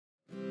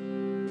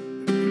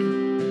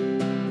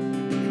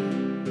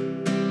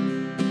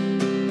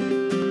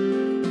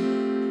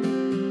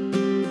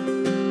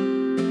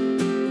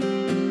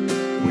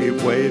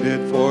We've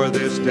waited for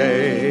this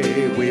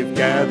day. We've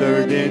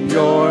gathered in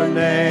your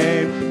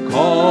name,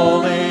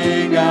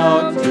 calling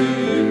out to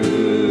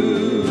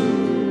you.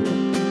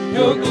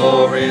 Your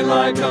glory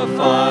like a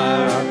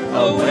fire,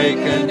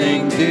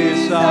 awakening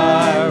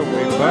desire.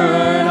 We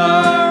burn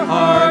our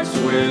hearts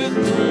with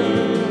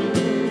truth.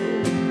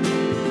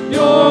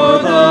 You're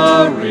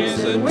the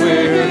reason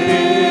we're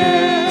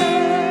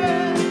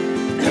here.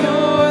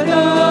 You're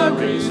the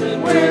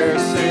reason we're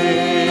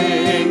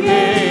singing.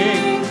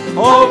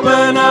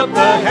 Open up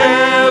the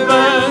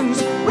heavens,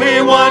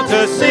 we want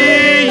to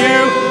see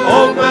you.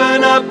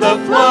 Open up the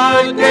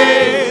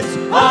floodgates,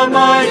 a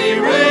mighty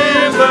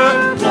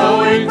river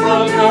flowing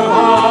from your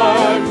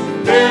heart,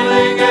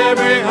 filling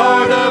every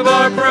heart of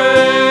our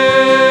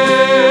praise.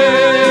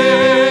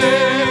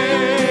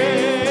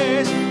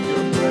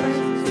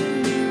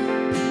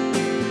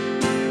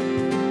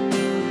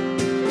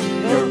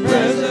 Your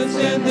presence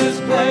in this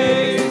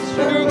place,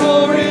 your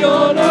glory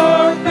on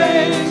our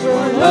face.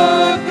 We're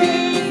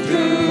looking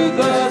to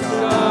the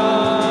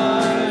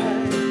sky,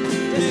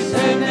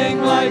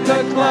 descending like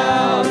a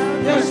cloud.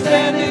 You're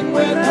standing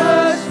with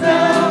us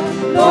now,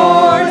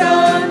 Lord.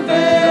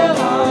 Unveil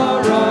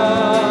our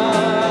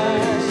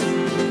eyes.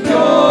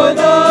 You're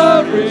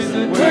the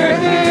reason we're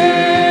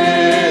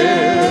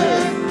here.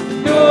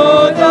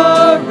 You're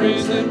the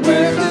reason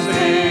we're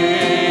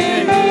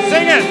singing.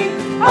 Sing it.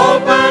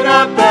 Open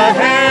up the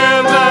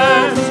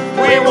heavens,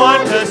 we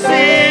want to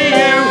see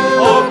you.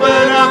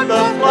 Open up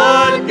the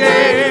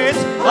floodgates,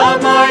 a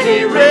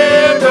mighty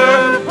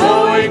river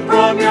flowing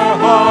from your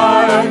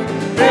heart,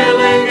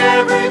 filling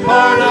every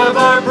part of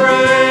our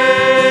praise.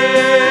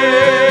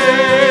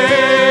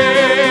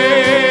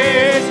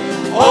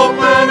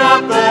 Open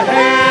up the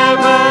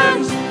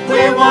heavens,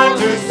 we want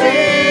to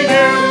see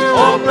you.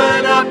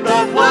 Open up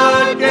the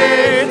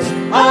floodgates,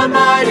 a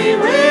mighty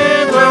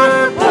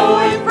river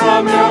flowing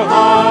from your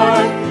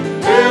heart,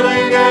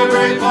 filling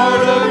every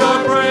part of your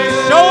praise.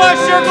 Show us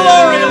your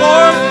glory,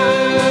 Lord.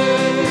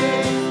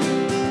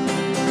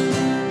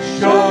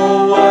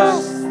 Show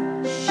us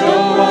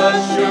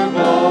your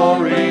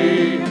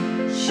glory.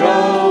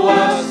 Show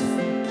us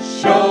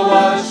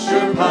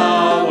your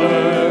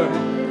power.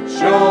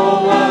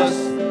 Show us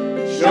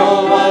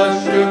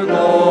your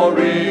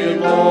glory,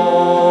 Lord.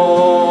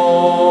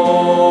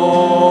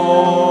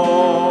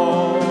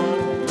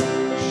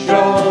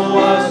 Show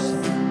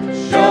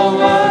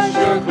us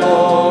your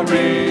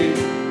glory.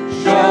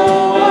 Show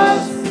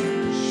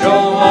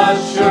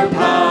us your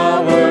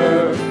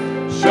power.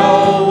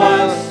 Show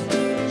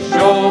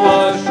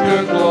us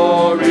your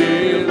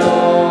glory,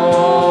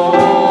 Lord.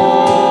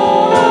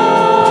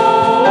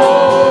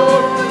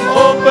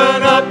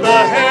 Open up the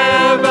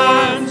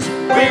heavens,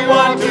 we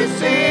want to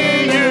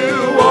see you.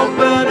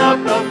 Open up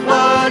the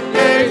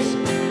floodgates,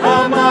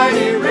 a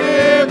mighty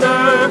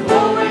river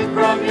flowing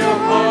from your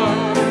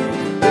heart,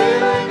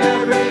 filling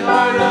every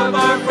heart of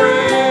our praise.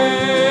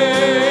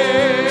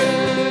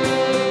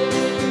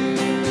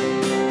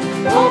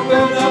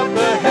 Open up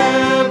the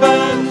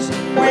heavens,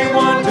 we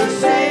want to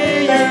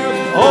see you.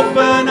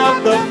 Open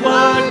up the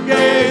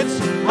floodgates,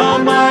 a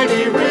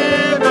mighty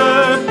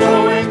river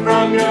flowing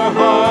from your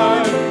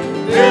heart,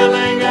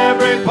 filling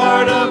every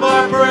part of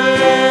our praise.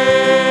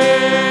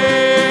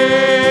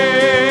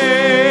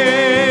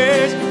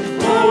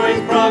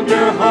 Flowing from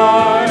your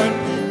heart,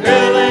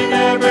 filling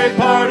every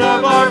part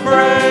of our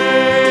praise.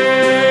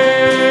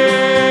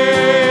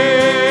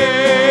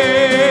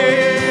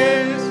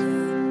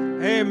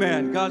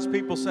 Amen. God's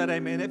people said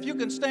amen. If you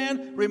can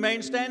stand,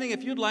 remain standing.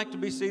 If you'd like to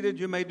be seated,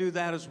 you may do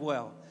that as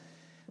well.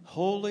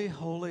 Holy,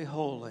 holy,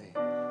 holy.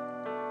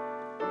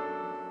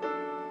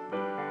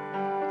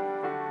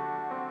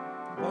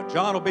 What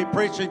John will be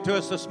preaching to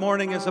us this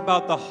morning is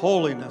about the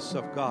holiness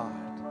of God.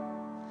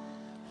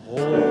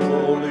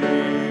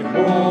 Holy,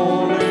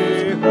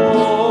 holy,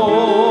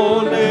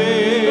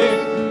 holy,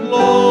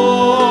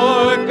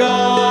 Lord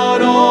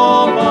God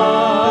Almighty.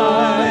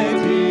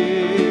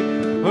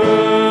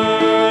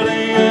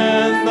 Early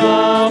in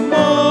the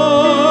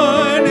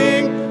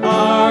morning,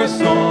 our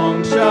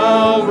song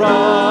shall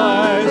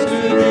rise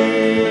to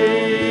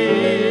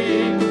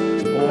thee.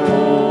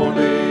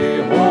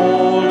 Holy,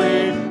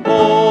 holy,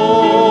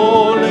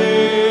 holy,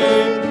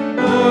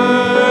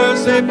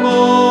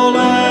 merciful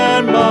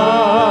and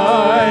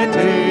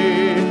mighty,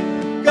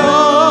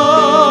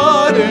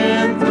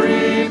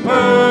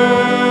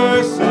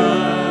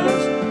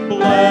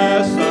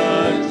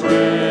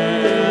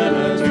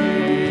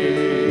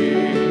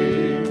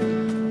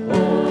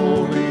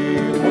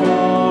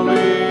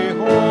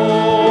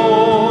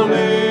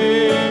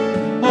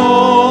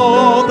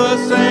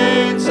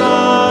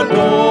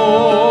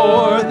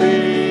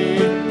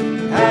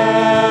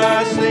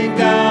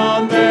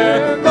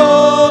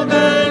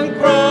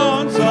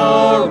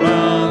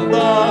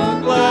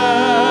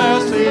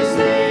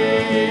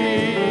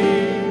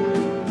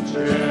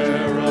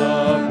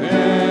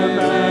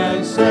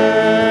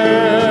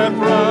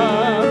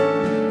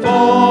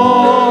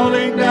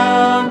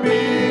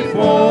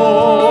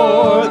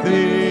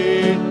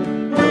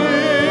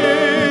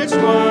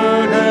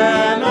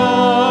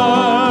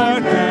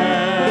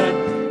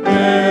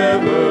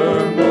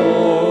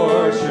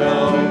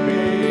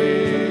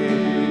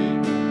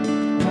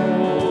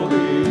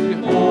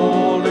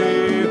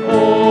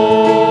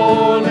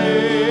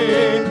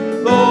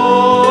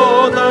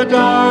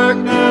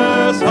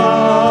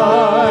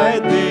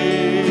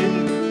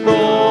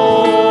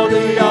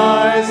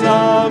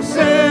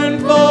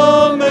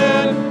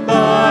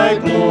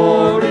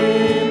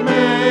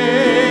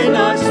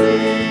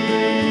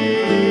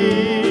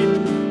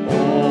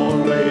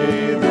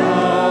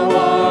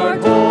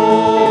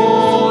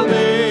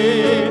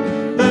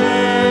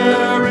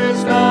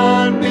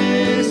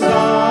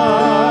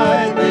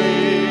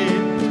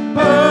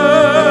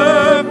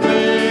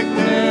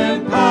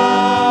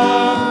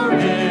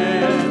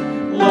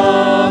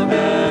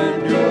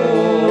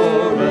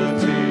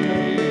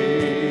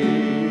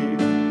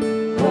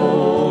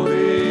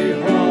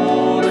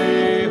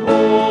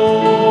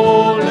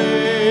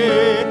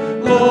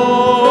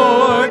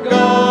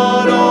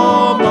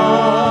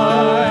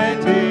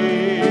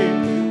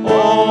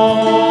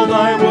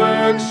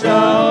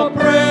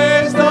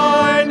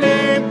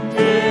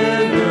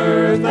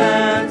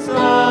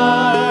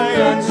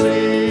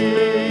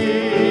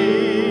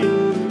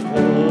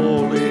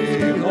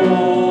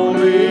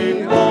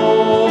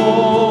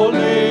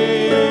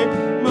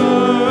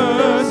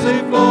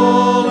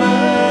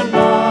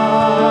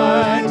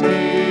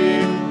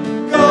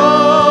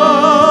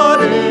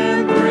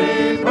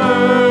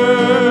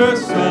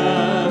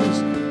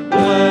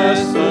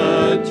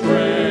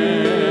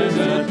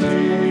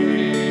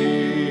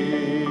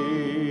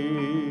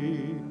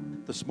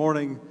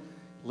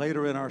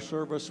 in our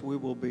service, we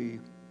will be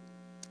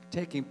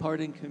taking part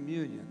in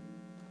communion.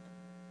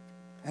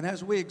 And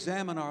as we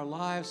examine our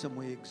lives and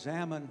we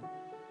examine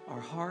our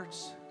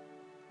hearts,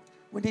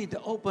 we need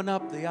to open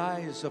up the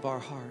eyes of our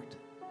heart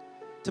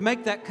to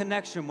make that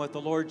connection with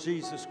the Lord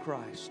Jesus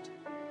Christ.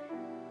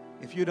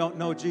 If you don't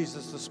know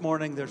Jesus this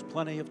morning, there's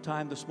plenty of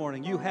time this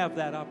morning. You have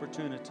that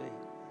opportunity.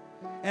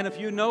 And if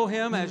you know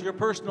Him as your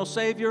personal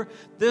Savior,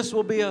 this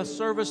will be a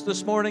service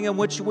this morning in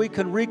which we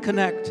can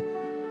reconnect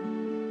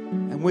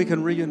and we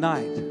can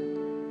reunite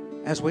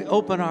as we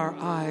open our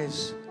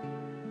eyes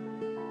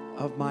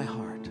of my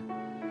heart.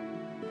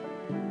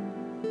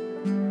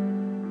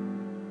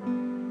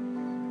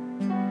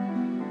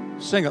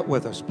 Sing it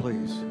with us,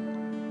 please.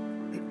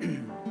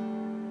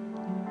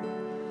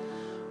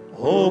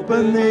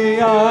 Open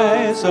the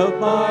eyes of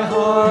my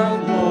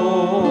heart,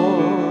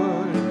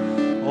 Lord.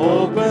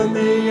 Open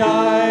the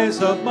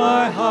eyes of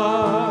my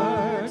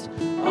heart.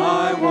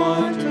 I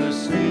want to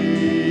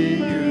see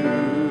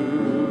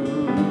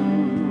you.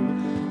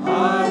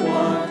 I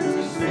want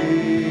to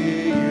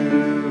see you.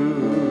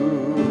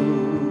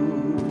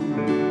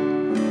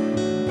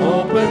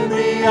 Open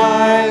the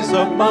eyes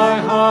of my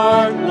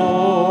heart,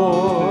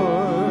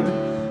 Lord.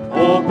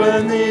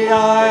 Open the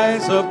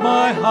eyes of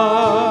my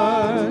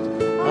heart.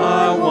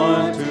 I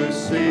want to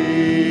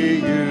see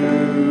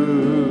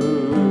you.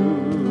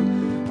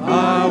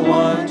 I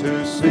want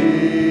to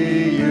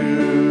see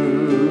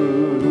you.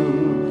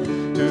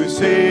 To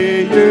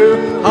see you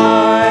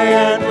high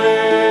and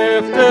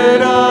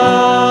lifted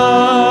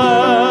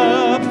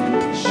up,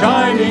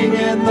 shining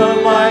in the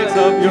light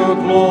of your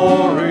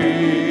glory.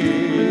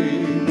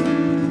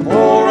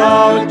 Pour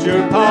out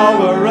your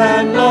power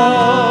and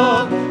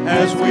love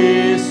as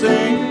we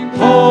sing,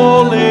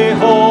 holy,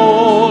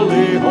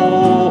 holy,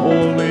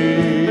 holy.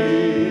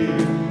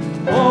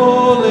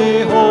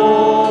 Holy,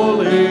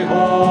 holy,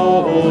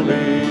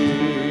 holy.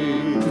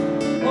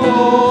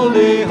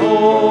 Holy,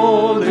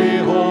 holy,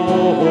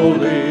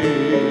 holy.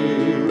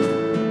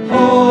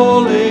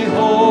 Holy,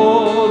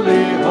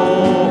 holy,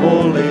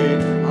 holy.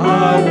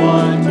 I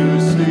want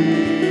to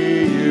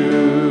see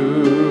you.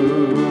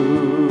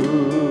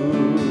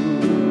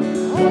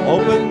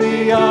 Open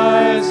the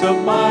eyes of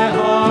my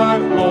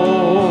heart,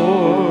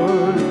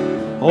 Lord.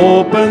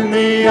 Open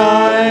the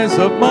eyes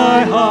of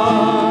my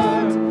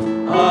heart.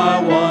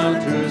 I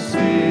want to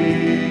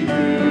see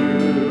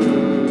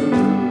you.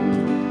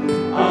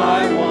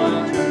 I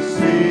want to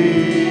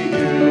see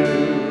you.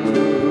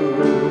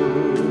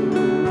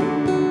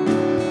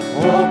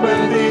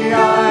 Open the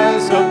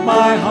eyes of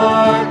my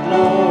heart,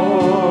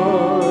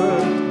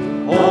 Lord.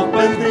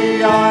 Open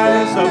the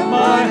eyes of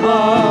my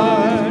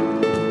heart.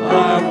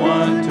 I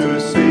want to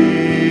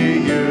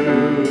see you.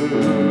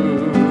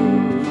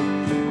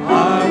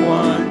 I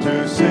want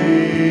to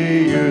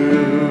see you.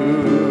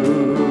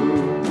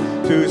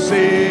 To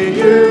see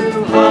you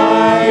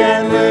high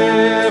and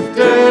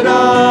lifted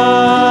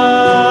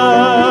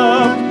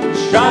up,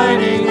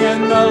 shining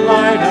in the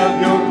light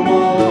of your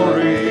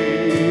glory.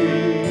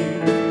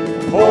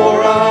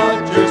 Pour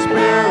out your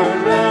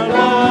spirit and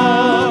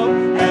love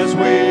as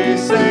we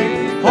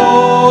sing,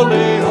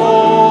 holy,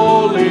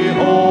 holy,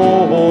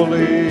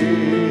 holy.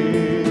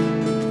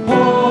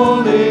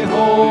 Holy,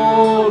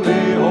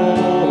 holy,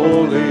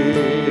 holy.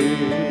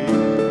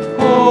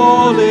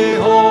 Holy,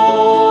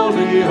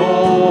 holy,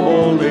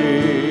 holy.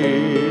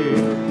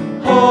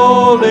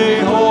 Holy,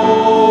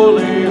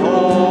 holy,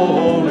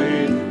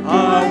 holy.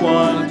 I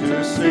want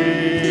to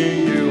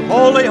see you.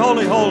 Holy,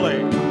 holy,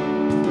 holy.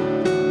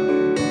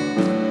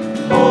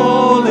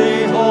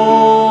 Holy,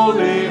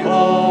 holy,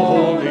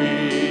 holy.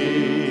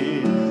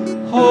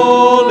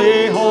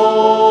 Holy,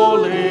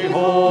 holy,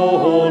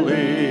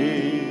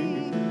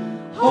 holy.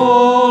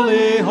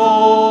 Holy,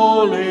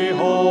 holy,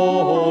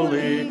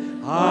 holy.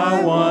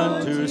 I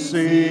want to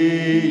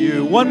see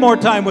you. One more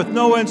time with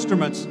no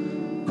instruments.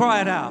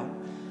 Cry it out.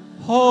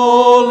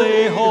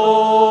 Holy,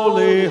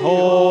 holy,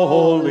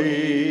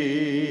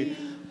 holy.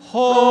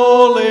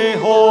 Holy,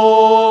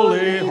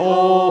 holy,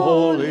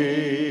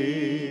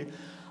 holy.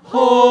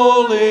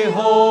 Holy,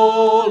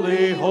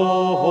 holy,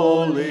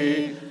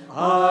 holy.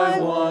 I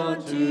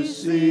want to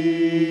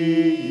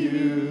see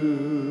you.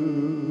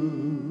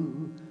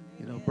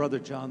 You know, Brother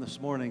John this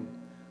morning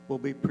will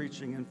be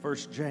preaching in 1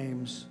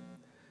 James.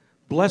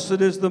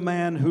 Blessed is the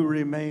man who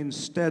remains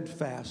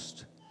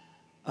steadfast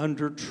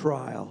under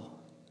trial.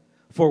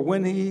 For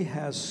when he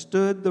has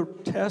stood the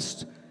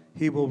test,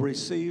 he will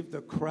receive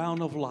the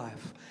crown of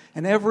life.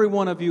 And every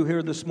one of you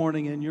here this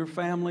morning, in your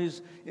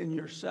families, in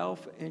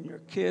yourself, in your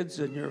kids,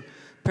 in your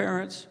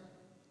parents,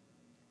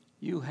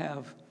 you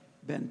have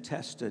been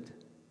tested.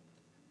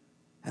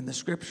 And the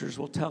scriptures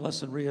will tell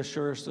us and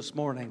reassure us this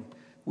morning,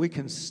 we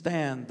can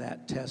stand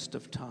that test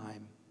of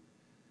time,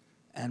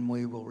 and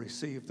we will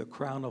receive the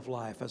crown of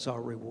life as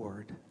our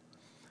reward.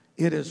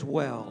 It is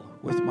well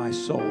with my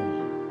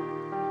soul.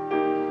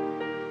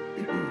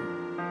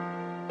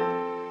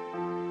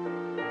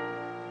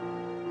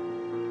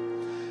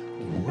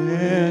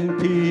 When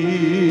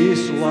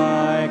peace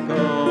like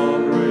a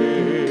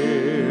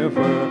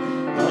river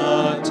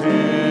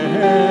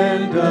attends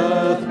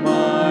doth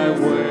my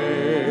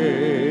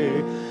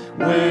way.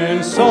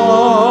 When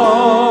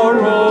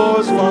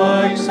sorrows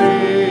like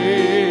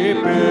sea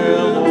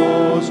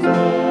billows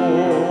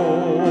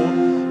roll,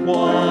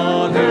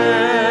 whatever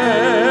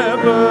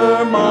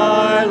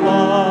my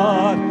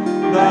lot,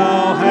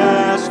 thou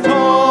hast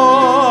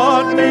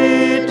taught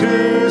me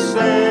to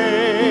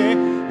say,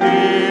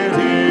 it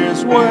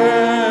is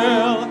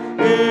well,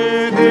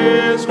 it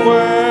is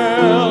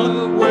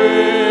well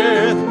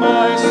with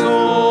my soul.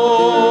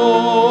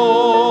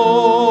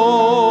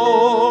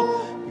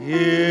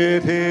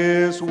 It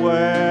is well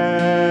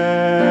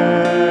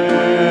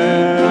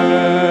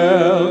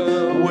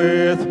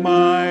with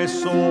my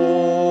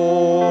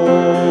soul.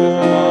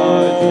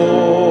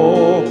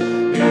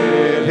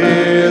 It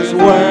is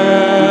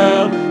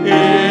well,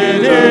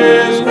 it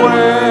is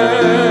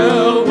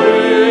well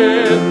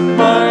with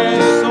my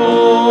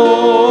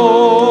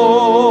soul.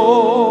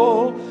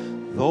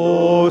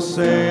 Though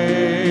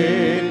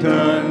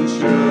Satan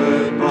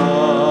should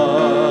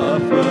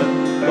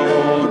buffet,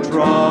 though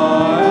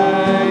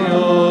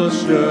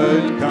trials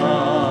should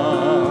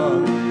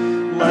come,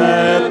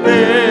 let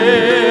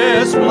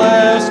this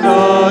blessed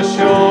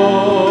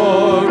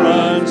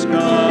assurance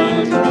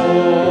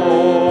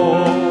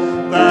control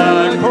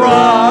that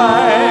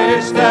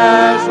Christ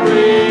has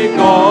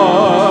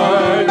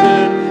regarded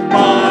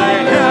my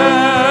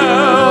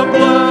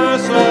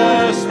helpless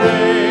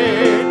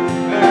estate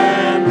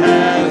and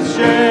has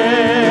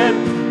shed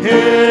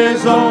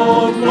His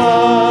own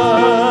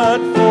blood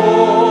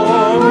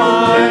for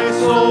my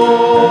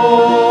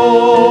soul.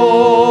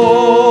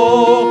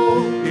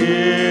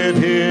 It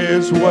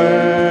is well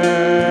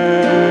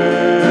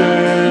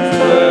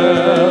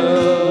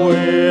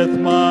with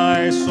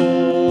my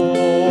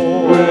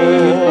soul.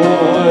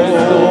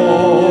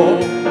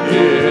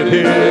 It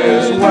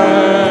is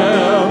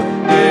well,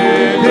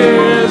 it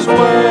is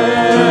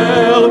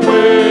well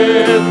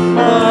with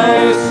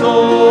my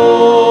soul.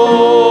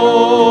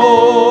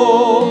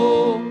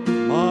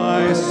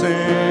 My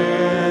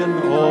sin,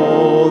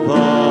 oh,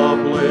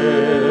 the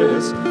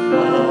bliss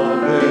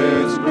of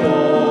its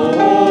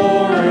glorious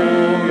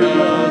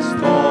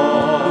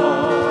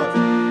thought.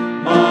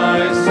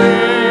 My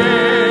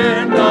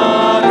sin,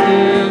 not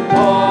in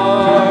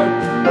part,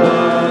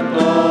 but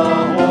the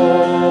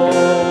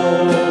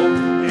whole,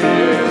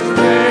 is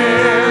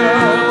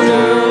nailed to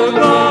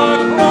the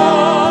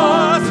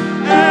cross,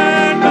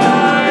 and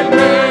I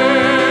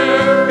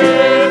bear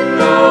it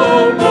no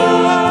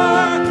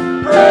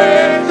more.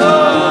 Praise the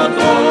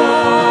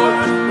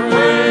Lord,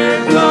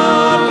 praise the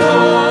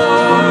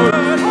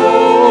Lord,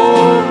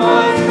 oh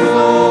my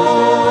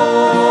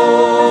soul.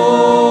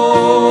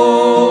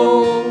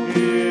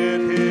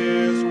 It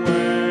is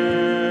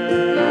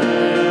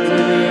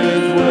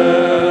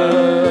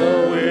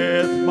well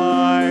with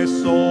my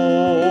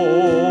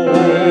soul.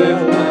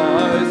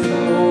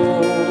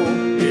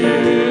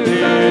 It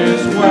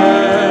is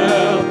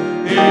well,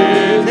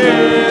 it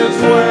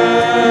is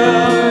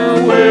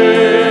well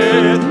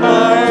with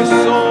my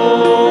soul.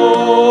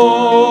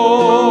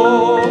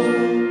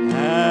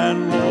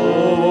 And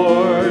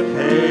Lord,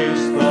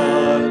 haste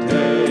the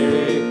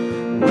day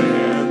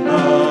when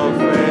the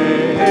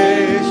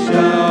face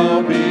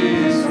shall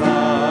be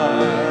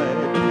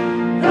sight,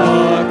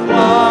 the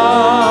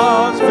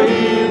clouds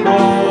be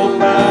rolled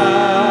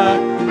back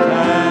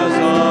as a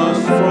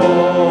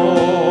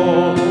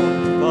scroll,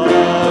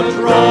 the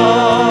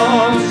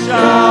drums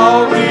shall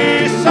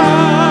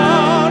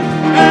resound,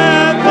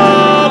 and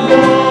the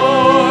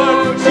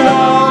Lord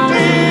shall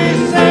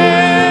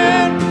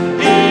descend.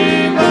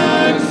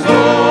 Even so,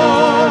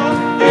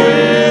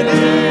 it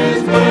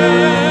is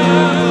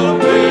well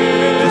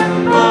with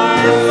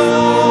my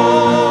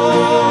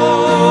soul.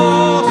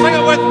 Sing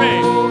it with me.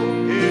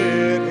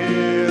 It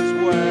is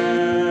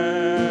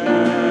well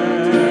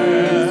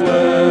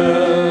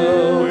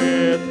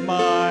with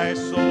my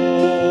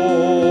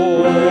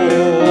soul.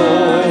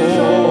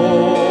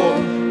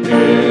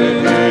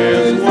 It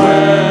is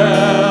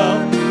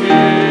well,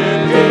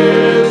 it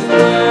is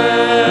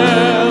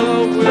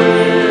well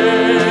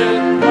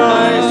with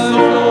my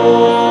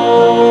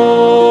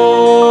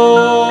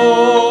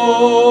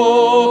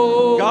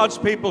soul. God's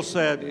people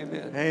said,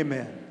 Amen.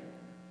 Amen.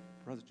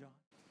 Brother John.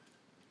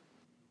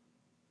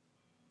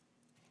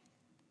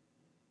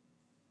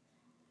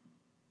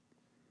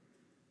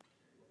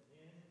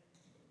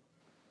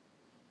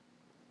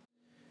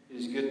 It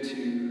is good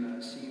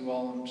to see you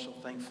all. I'm so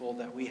thankful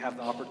that we have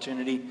the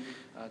opportunity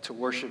to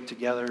worship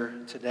together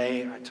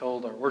today. I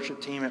told our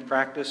worship team at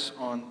practice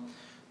on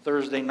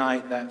Thursday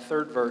night that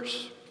third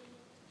verse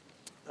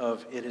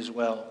of It Is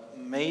Well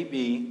may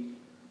be,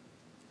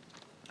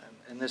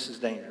 and this is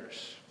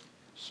dangerous,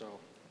 so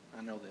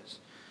I know this,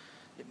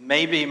 it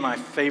may be my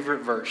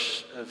favorite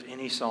verse of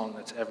any song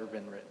that's ever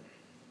been written.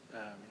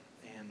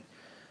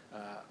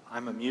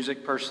 I'm a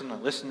music person. I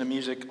listen to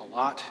music a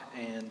lot,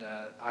 and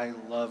I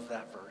love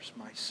that verse.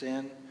 My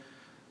sin,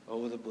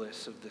 oh, the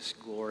bliss of this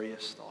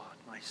glorious thought.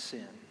 My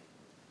sin,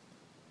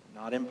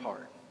 not in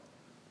part,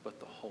 but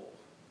the whole,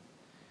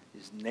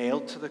 is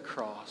nailed to the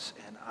cross,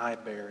 and I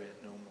bear it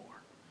no more.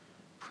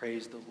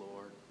 Praise the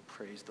Lord,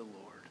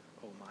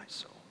 O my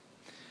soul.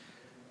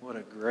 What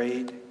a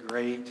great,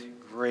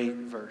 great, great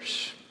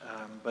verse.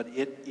 But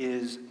it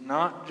is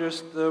not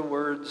just the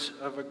words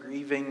of a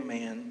grieving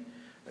man,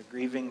 a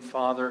grieving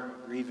father,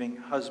 a grieving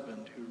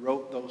husband who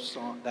wrote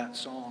that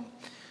song,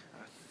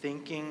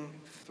 thinking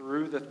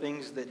through the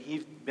things that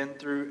he's been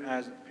through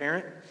as a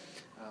parent,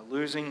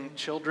 losing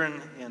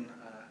children in an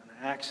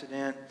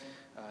accident,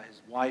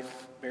 his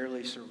wife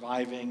barely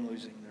surviving,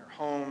 losing their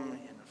home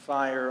in a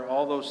fire,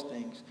 all those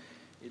things.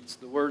 It's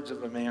the words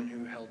of a man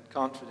who held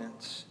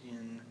confidence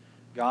in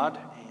God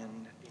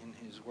and in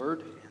His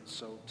Word. And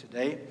so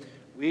today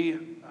we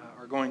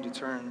are going to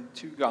turn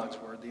to God's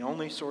Word, the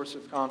only source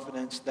of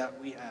confidence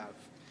that we have,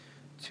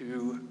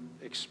 to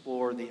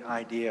explore the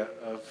idea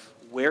of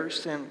where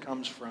sin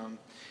comes from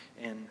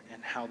and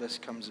how this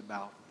comes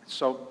about.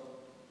 So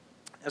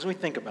as we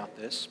think about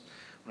this,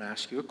 I'm going to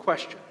ask you a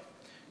question.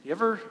 You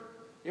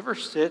ever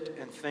sit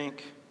and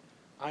think,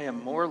 I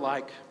am more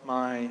like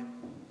my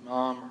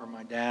mom or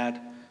my dad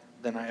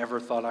than I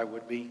ever thought I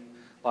would be?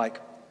 Like,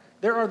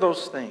 there are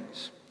those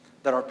things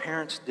that our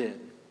parents did.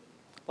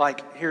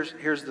 Like,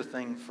 here's the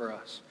thing for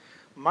us.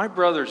 My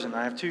brothers and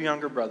I have two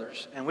younger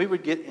brothers, and we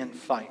would get in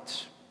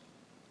fights,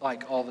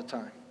 like all the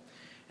time.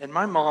 And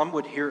my mom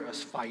would hear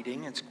us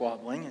fighting and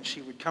squabbling, and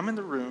she would come in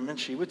the room and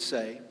she would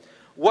say,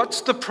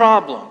 "What's the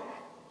problem?"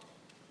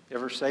 You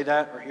ever say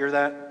that or hear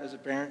that as a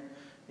parent?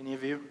 Any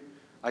of you?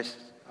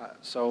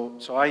 So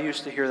I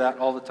used to hear that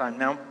all the time.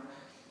 Now,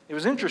 it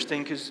was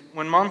interesting because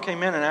when Mom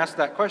came in and asked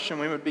that question,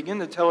 we would begin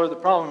to tell her the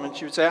problem, and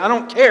she would say, "I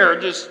don't care,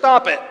 just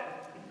stop it."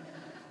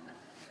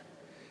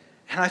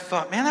 And I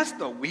thought, man, that's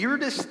the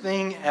weirdest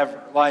thing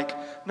ever. Like,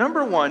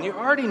 number one, you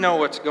already know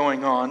what's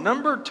going on.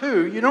 Number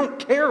two, you don't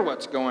care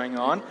what's going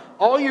on.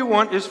 All you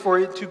want is for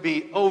it to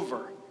be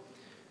over.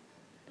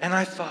 And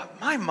I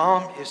thought, my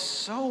mom is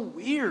so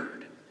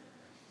weird.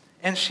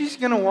 And she's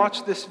going to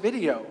watch this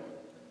video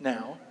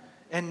now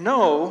and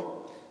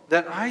know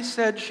that I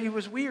said she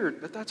was weird.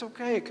 But that's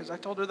okay, because I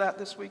told her that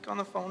this week on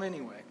the phone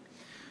anyway.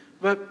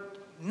 But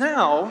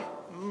now,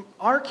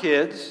 our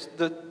kids,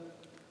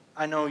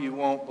 I know you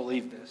won't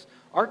believe this,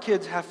 our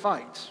kids have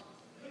fights.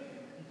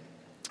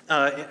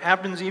 It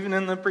happens even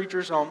in the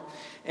preacher's home.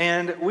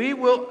 And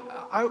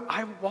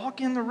I walk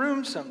in the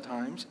room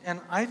sometimes, and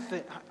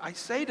I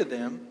say to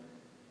them,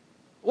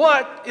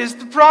 "What is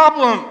the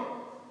problem?"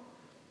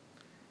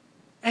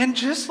 And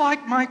just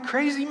like my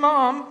crazy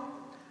mom,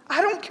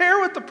 I don't care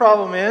what the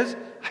problem is.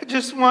 I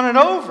just want it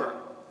over.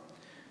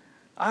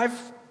 I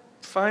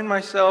find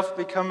myself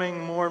becoming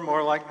more and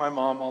more like my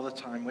mom all the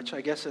time, which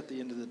I guess at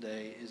the end of the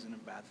day isn't a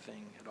bad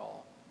thing at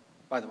all.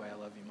 By the way, I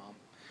love you,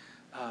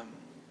 Mom.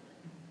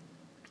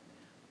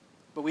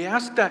 But we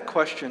ask that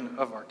question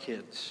of our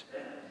kids.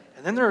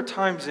 And then there are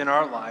times in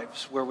our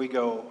lives where we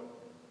go,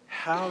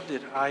 how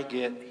did I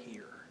get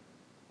here?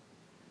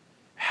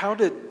 How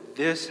did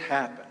this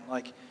happen?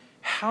 Like,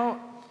 how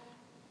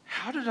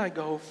did I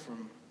go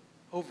from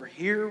over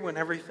here when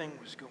everything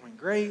was going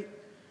great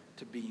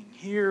to being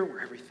here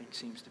where everything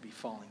seems to be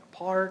falling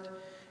apart,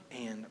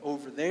 and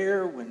over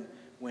there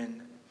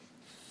when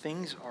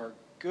things are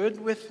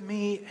good with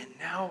me, and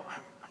now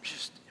I'm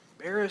just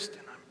embarrassed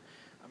and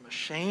I'm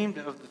ashamed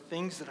of the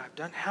things that I've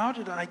done. How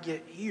did I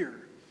get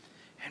here?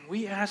 And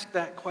we ask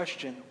that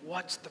question,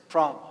 what's the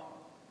problem?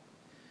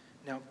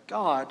 Now,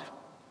 God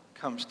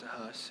comes to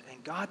us,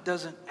 and God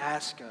doesn't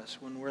ask us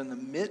when we're in the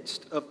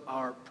midst of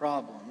our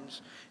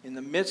problems, in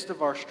the midst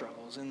of our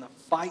struggles, in the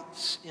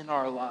fights in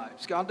our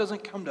lives. God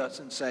doesn't come to us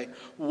and say,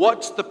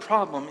 "What's the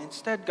problem?"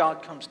 Instead,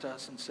 God comes to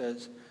us and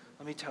says,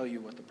 "Let me tell you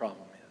what the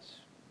problem is."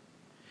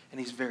 And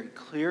He's very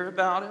clear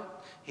about it.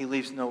 He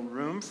leaves no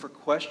room for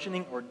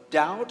questioning or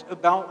doubt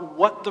about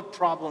what the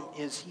problem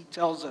is. He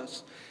tells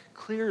us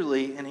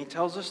clearly, and He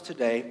tells us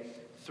today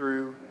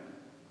through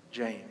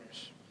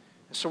James.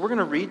 So we're going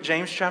to read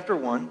James chapter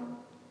 1,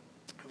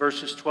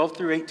 verses 12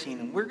 through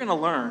 18, and we're going to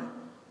learn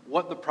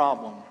what the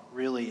problem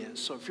really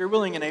is. So if you're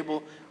willing and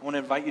able, I want to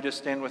invite you to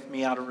stand with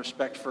me out of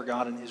respect for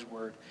God and His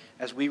Word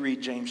as we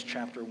read James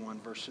chapter 1,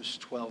 verses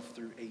 12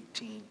 through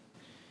 18.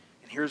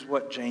 And here's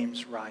what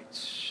James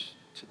writes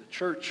to the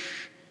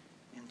church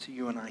and to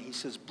you and I. He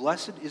says,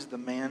 "Blessed is the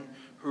man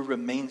who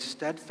remains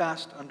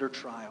steadfast under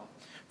trial.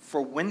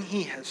 For when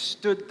he has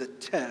stood the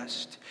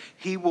test,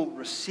 he will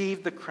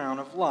receive the crown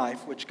of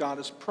life which God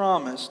has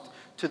promised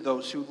to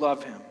those who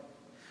love Him.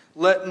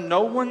 Let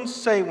no one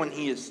say when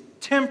he is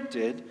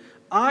tempted,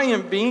 'I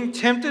am being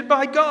tempted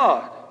by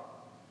God.'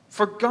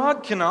 For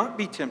God cannot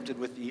be tempted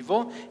with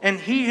evil,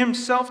 and He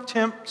Himself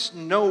tempts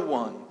no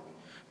one.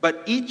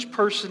 But each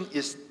person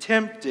is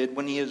tempted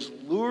when he is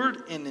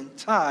lured and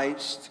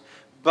enticed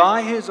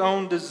by his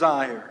own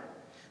desire.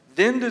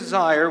 Then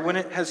desire, when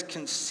it has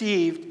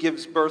conceived,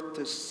 gives birth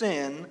to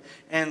sin,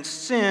 and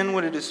sin,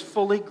 when it is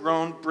fully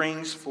grown,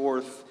 brings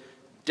forth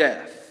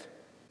death.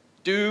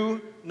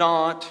 Do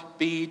not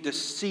be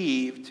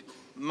deceived,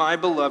 my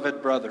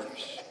beloved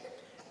brothers.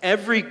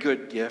 Every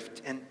good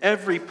gift and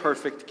every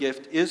perfect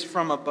gift is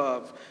from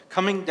above,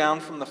 coming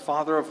down from the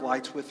Father of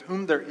lights, with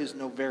whom there is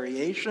no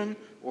variation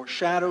or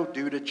shadow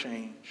due to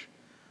change.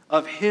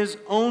 Of his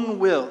own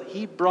will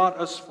he brought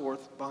us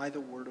forth by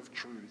the word of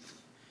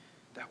truth,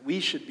 that we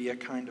should be a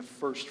kind of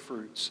first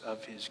fruits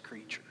of his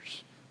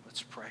creatures.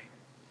 Let's pray.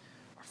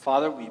 Our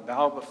Father, we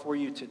bow before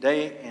you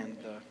today, and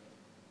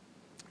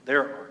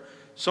there are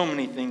so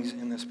many things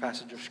in this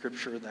passage of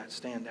Scripture that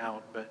stand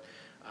out, but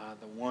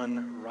the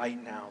one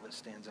right now that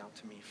stands out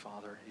to me,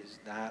 Father, is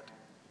that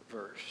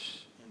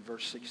verse. In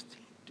verse 16,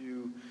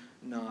 do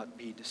not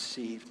be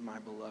deceived, my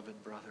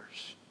beloved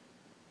brothers.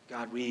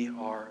 God, we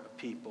are a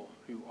people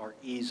who are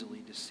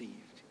easily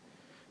deceived.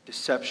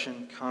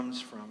 Deception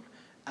comes from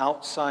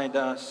outside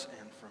us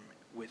and from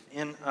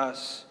within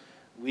us.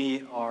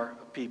 We are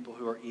a people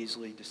who are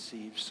easily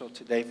deceived. So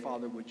today,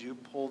 Father, would you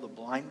pull the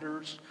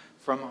blinders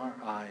from our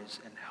eyes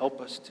and help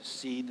us to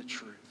see the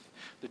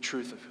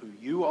truth of who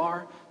you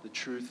are, the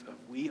truth of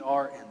we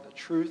are, and the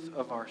truth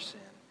of our sin.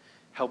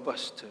 Help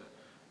us to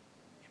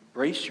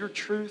embrace your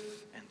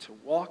truth and to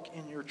walk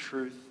in your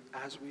truth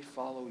as we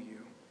follow you.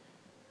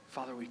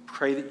 Father, we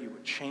pray that you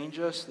would change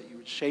us, that you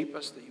would shape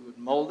us, that you would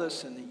mold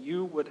us, and that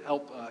you would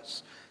help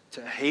us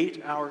to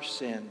hate our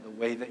sin the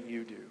way that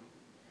you do,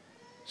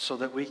 so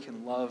that we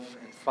can love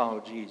and follow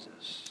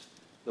Jesus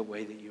the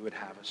way that you would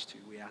have us to.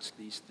 We ask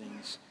these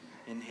things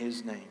in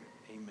his name.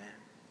 Amen.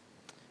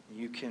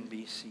 You can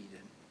be seated.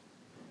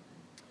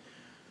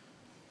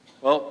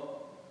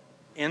 Well,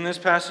 in this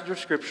passage of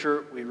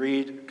Scripture, we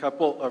read a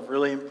couple of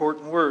really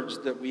important words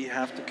that we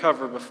have to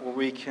cover before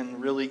we can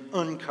really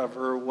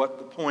uncover what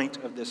the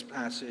point of this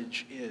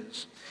passage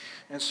is.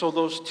 And so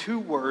those two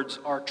words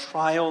are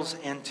trials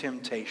and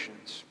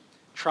temptations.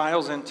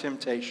 Trials and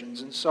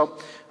temptations. And so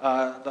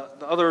the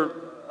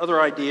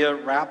other idea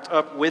wrapped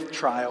up with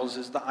trials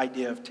is the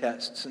idea of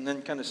tests. And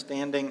then kind of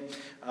standing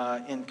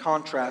in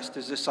contrast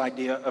is this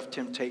idea of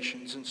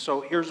temptations. And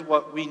so here's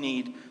what we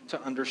need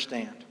to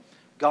understand.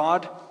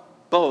 God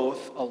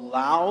both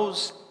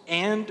allows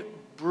and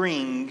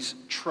brings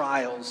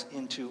trials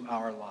into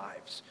our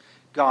lives.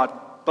 God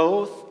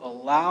both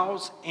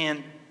allows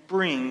and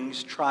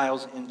brings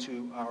trials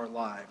into our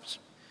lives.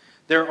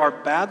 There are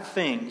bad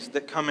things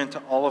that come into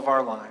all of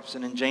our lives.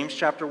 And in James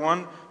chapter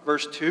 1,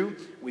 verse 2,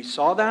 we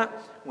saw that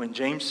when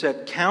James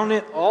said, "Count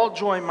it all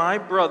joy, my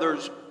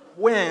brothers,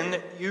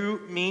 when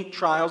you meet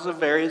trials of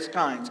various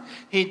kinds."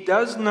 He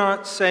does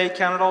not say,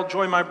 "Count it all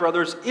joy, my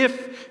brothers,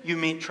 if you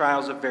meet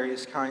trials of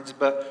various kinds,"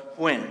 but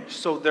when.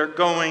 So they're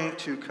going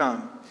to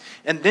come.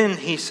 And then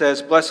he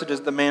says, "Blessed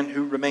is the man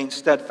who remains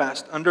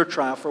steadfast under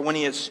trial, for when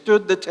he has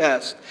stood the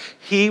test,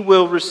 he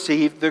will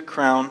receive the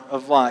crown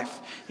of life,"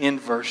 in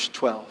verse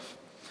 12.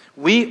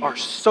 We are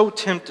so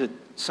tempted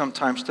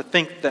sometimes to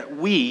think that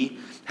we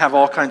have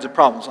all kinds of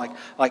problems.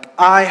 Like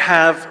I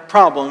have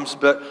problems,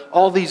 but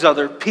all these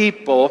other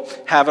people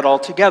have it all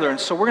together. And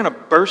so we're going to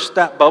burst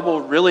that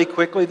bubble really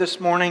quickly this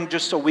morning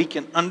just so we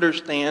can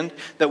understand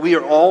that we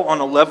are all on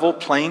a level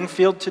playing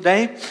field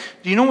today.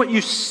 Do you know what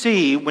you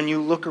see when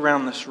you look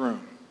around this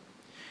room?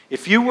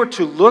 If you were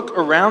to look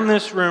around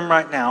this room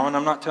right now, and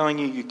I'm not telling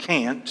you you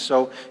can't,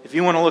 so if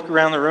you want to look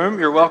around the room,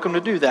 you're welcome to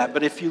do that.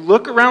 But if you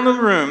look around the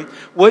room,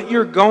 what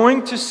you're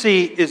going to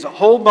see is a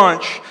whole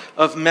bunch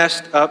of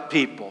messed up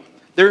people.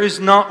 There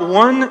is not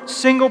one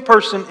single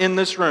person in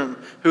this room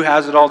who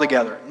has it all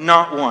together.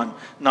 Not one.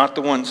 Not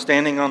the one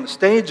standing on the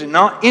stage, and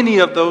not any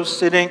of those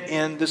sitting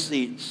in the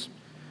seats.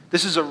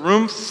 This is a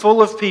room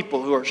full of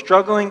people who are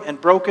struggling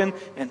and broken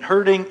and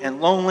hurting and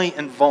lonely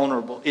and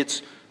vulnerable.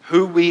 It's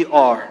who we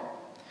are.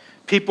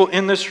 People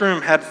in this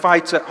room had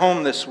fights at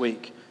home this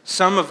week.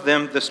 Some of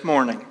them this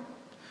morning.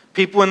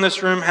 People in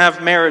this room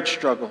have marriage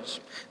struggles.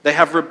 They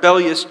have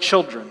rebellious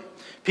children.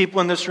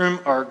 People in this room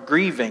are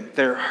grieving.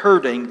 They're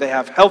hurting. They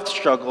have health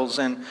struggles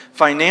and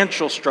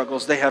financial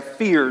struggles. They have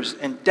fears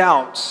and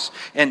doubts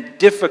and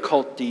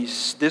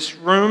difficulties. This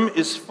room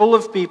is full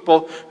of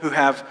people who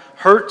have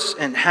hurts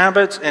and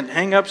habits and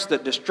hang-ups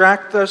that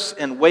distract us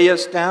and weigh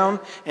us down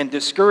and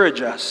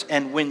discourage us.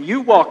 And when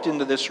you walked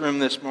into this room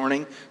this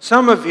morning,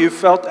 some of you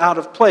felt out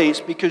of place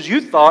because you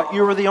thought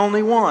you were the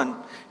only one.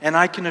 And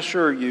I can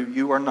assure you,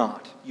 you are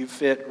not. You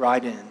fit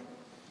right in.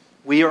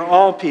 We are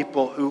all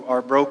people who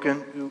are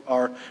broken, who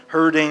are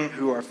hurting,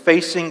 who are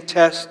facing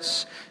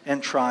tests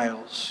and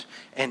trials.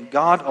 And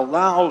God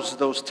allows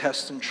those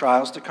tests and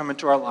trials to come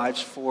into our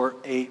lives for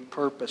a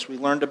purpose. We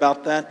learned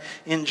about that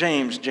in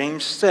James.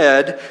 James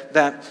said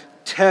that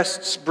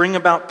tests bring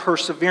about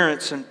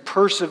perseverance, and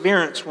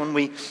perseverance, when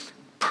we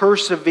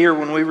persevere,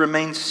 when we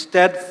remain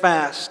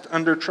steadfast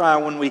under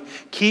trial, when we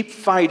keep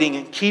fighting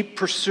and keep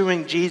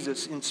pursuing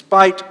Jesus in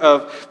spite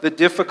of the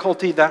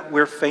difficulty that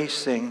we're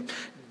facing,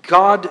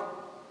 God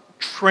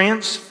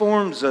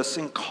transforms us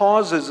and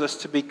causes us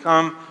to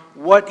become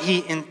what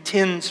He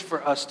intends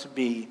for us to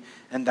be,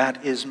 and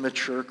that is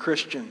mature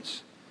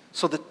Christians.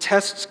 So the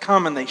tests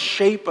come and they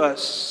shape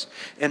us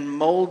and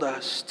mold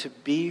us to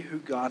be who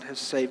God has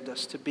saved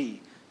us to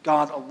be.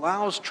 God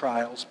allows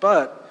trials,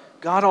 but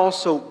God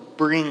also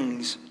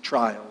brings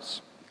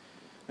trials.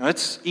 Now,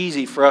 it's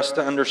easy for us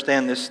to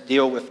understand this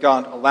deal with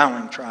God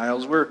allowing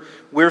trials.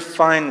 We're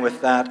fine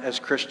with that as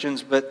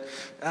Christians, but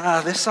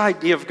this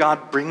idea of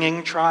God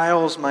bringing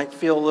trials might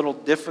feel a little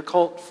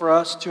difficult for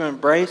us to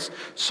embrace.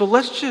 So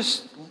let's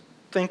just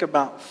think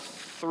about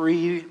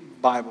 3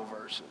 Bible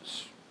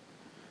verses.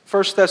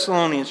 1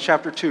 Thessalonians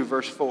chapter 2,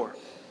 verse 4.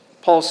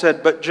 Paul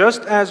said, "But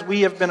just as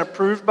we have been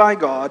approved by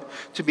God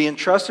to be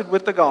entrusted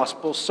with the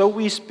gospel, so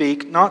we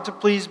speak, not to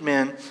please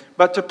men,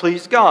 but to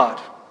please God."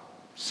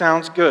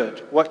 Sounds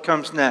good. What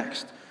comes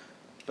next?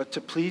 But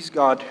to please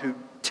God who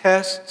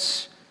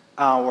tests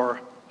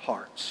our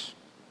hearts.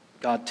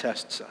 God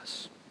tests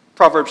us.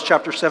 Proverbs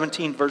chapter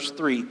 17, verse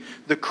 3.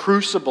 The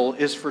crucible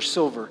is for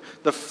silver.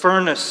 The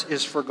furnace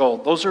is for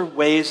gold. Those are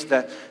ways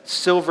that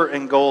silver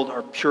and gold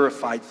are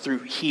purified through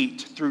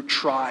heat, through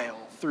trial,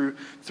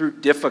 through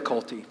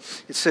difficulty.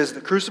 It says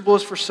the crucible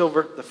is for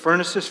silver, the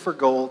furnace is for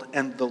gold,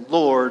 and the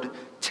Lord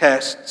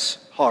tests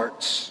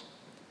hearts.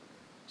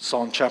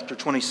 Psalm chapter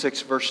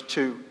 26, verse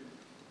 2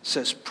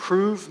 says,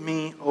 "Prove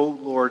me, O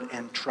Lord,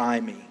 and try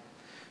me.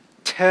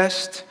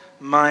 Test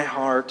my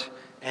heart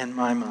and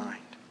my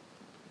mind."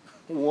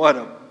 What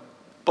a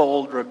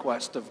bold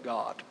request of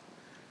God.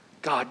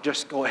 God,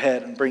 just go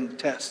ahead and bring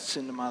tests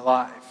into my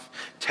life.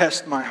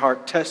 Test my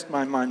heart, test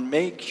my mind.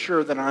 Make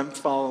sure that I'm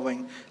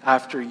following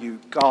after you.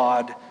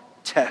 God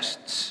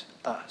tests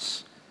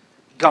us.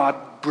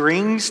 God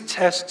brings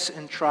tests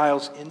and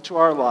trials into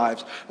our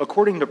lives,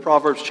 according to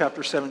Proverbs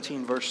chapter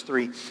 17, verse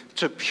 3,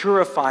 to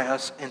purify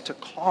us and to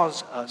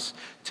cause us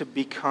to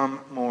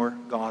become more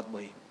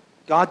godly.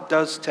 God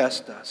does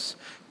test us.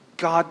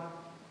 God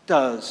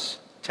does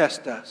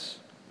test us.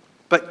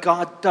 But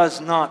God does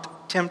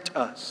not tempt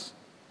us.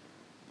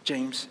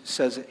 James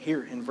says it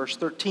here in verse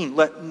 13.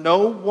 "Let no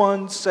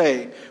one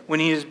say when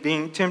he is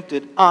being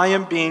tempted, 'I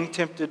am being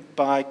tempted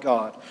by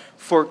God.'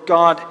 For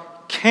God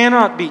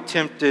cannot be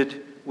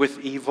tempted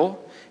with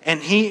evil,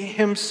 and he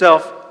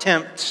himself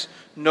tempts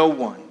no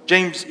one."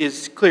 James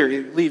is clear. He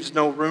leaves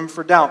no room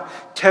for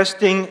doubt.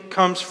 Testing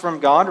comes from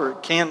God, or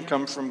it can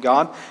come from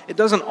God. It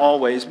doesn't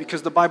always,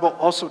 because the Bible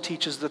also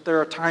teaches that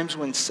there are times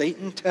when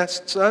Satan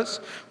tests us,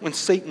 when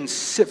Satan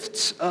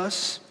sifts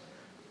us.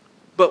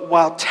 But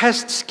while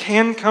tests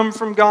can come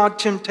from God,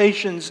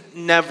 temptations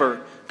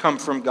never come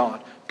from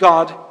God.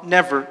 God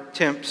never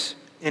tempts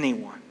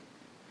anyone.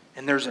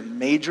 And there's a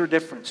major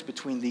difference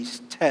between these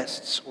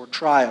tests or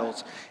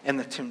trials and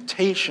the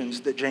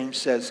temptations that James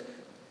says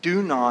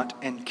do not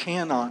and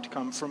cannot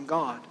come from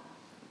God.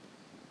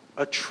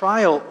 A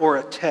trial or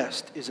a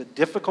test is a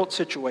difficult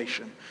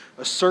situation,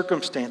 a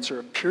circumstance or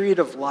a period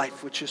of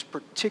life which is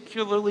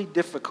particularly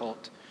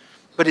difficult,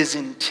 but is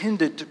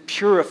intended to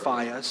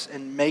purify us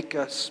and make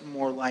us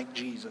more like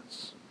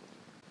Jesus.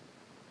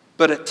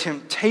 But a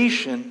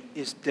temptation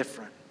is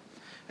different.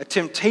 A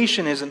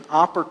temptation is an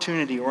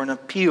opportunity or an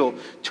appeal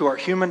to our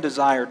human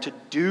desire to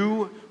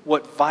do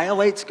what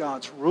violates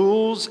God's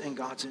rules and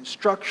God's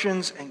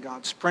instructions and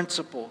God's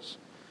principles.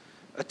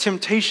 A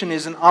temptation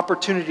is an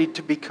opportunity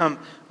to become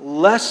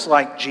less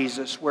like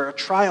Jesus, where a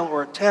trial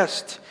or a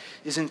test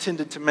is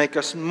intended to make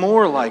us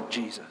more like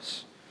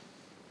Jesus.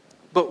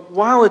 But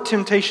while a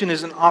temptation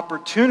is an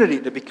opportunity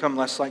to become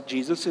less like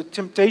Jesus, a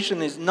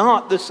temptation is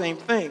not the same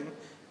thing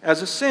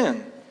as a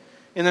sin.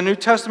 In the New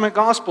Testament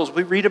Gospels,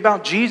 we read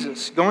about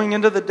Jesus going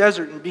into the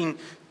desert and being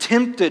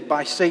tempted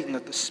by Satan,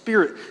 that the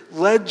Spirit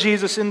led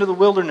Jesus into the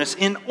wilderness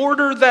in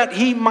order that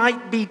he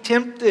might be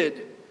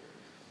tempted.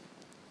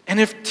 And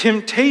if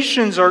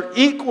temptations are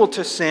equal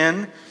to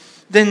sin,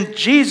 then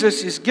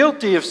Jesus is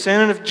guilty of sin.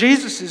 And if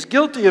Jesus is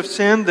guilty of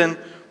sin, then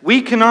we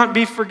cannot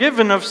be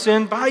forgiven of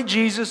sin by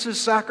Jesus'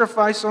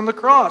 sacrifice on the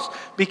cross,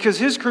 because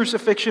his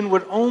crucifixion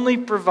would only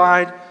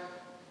provide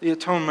the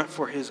atonement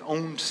for his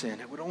own sin.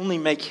 It would only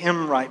make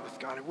him right with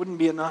God. It wouldn't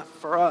be enough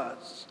for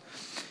us.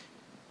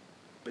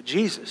 But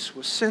Jesus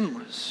was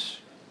sinless.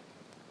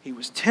 He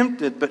was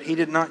tempted, but he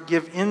did not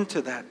give in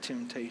to that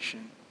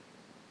temptation.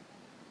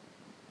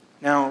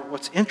 Now,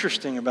 what's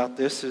interesting about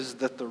this is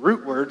that the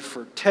root word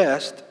for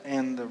test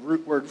and the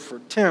root word for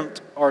tempt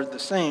are the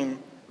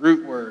same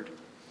root word,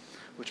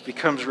 which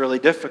becomes really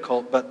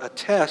difficult. But a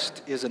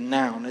test is a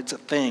noun. It's a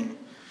thing.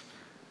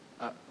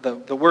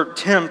 The word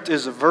tempt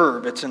is a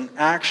verb. It's an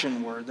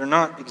action word. They're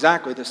not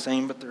exactly the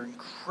same, but they're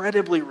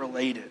incredibly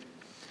related.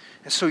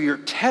 And so your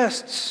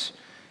tests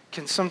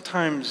can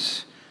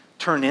sometimes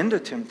turn into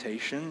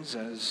temptations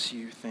as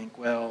you think,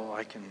 well,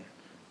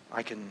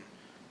 I can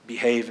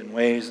behave in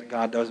ways that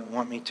God doesn't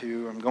want me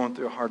to. I'm going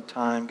through a hard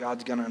time.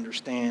 God's going to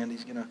understand.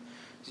 He's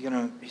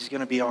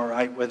going to be all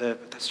right with it.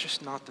 But that's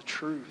just not the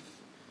truth.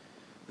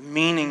 The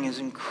meaning is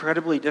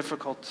incredibly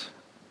difficult,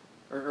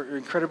 or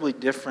incredibly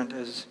different,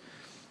 as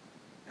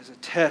a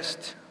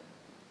test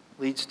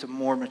leads to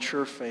more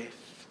mature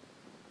faith,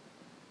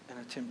 and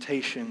a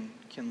temptation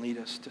can lead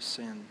us to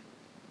sin.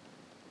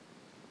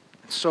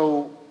 And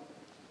so,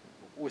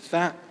 with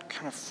that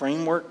kind of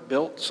framework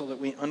built so that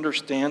we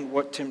understand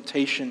what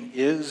temptation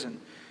is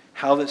and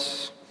how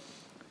this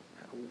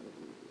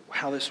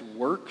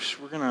works,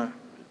 we're going to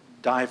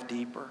dive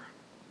deeper.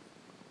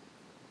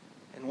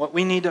 And what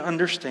we need to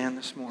understand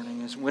this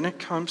morning is when it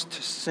comes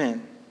to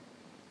sin,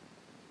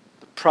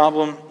 the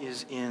problem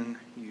is in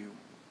you.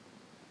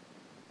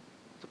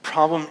 The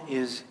problem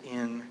is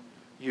in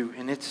you,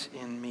 and it's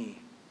in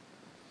me.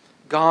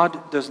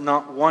 God does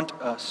not want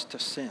us to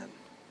sin.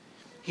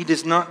 He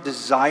does not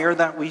desire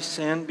that we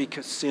sin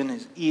because sin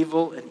is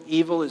evil, and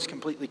evil is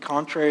completely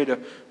contrary to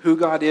who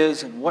God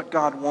is and what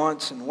God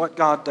wants and what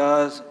God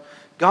does.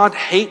 God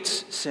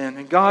hates sin,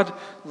 and God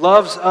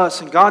loves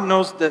us, and God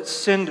knows that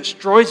sin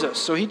destroys us,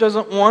 so He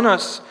doesn't want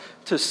us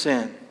to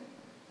sin.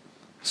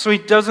 So He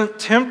doesn't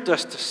tempt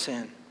us to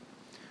sin.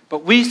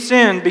 But we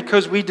sin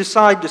because we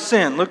decide to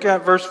sin. Look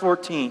at verse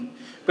 14.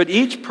 But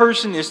each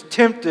person is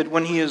tempted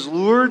when he is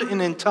lured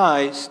and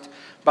enticed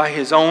by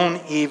his own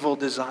evil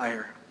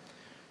desire.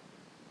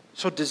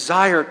 So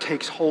desire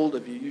takes hold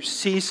of you. You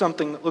see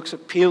something that looks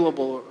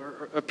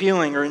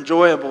appealing or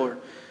enjoyable or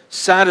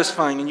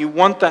satisfying, and you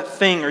want that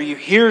thing, or you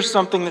hear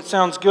something that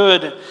sounds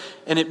good,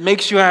 and it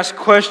makes you ask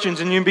questions,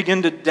 and you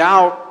begin to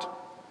doubt,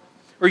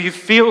 or you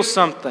feel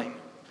something.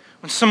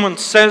 When someone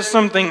says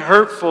something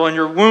hurtful, and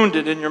you're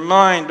wounded in your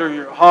mind or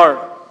your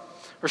heart,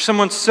 or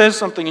someone says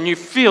something and you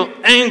feel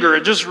anger,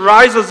 it just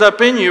rises up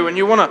in you and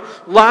you want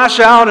to lash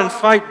out and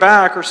fight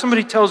back, or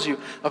somebody tells you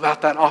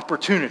about that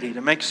opportunity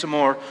to make some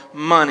more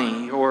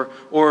money, or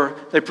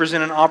they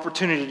present an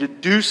opportunity to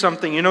do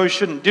something you know you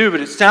shouldn't do, but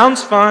it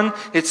sounds fun,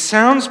 it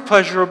sounds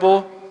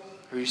pleasurable,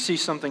 or you see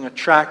something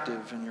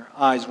attractive and your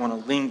eyes want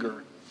to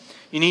linger.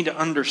 You need to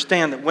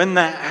understand that when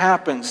that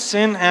happens,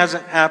 sin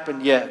hasn't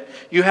happened yet.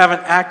 You haven't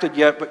acted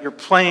yet, but you're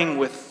playing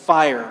with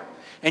fire.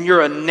 And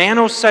you're a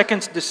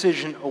nanoseconds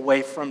decision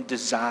away from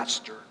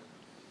disaster.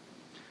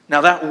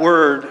 Now that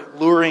word,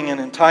 luring and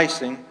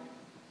enticing,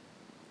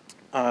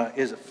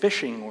 is a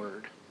fishing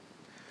word.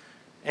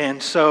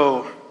 And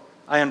so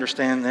I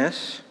understand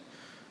this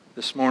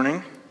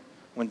morning.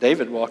 When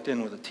David walked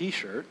in with a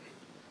t-shirt,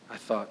 I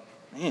thought,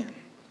 man,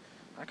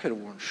 I could have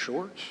worn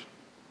shorts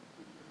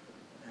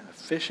and a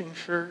fishing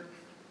shirt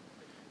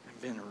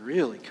and been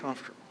really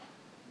comfortable.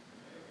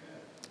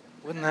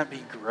 Wouldn't that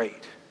be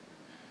great?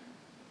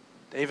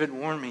 David,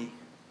 warn me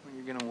when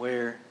you're going to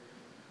wear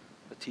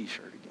a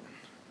t-shirt again.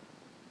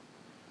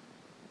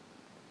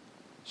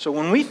 So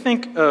when we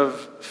think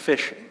of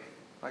fishing,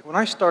 like when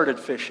I started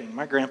fishing,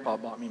 my grandpa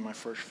bought me my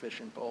first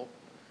fishing pole.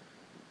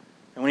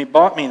 And when he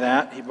bought me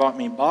that, he bought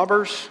me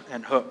bobbers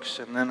and hooks,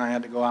 and then I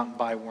had to go out and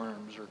buy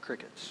worms or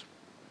crickets.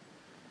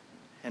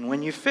 And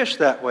when you fish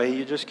that way,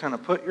 you just kind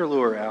of put your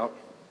lure out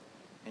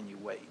and you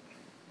wait.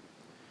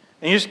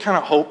 And you just kind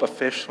of hope a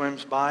fish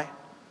swims by.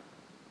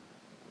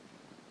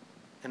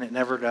 And it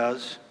never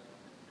does.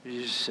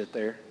 You just sit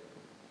there.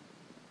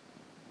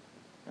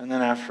 And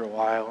then after a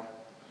while,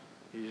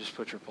 you just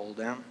put your pole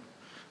down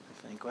and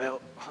think,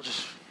 well, I'll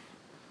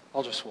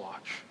just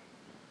watch.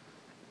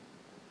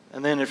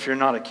 And then if you're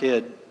not a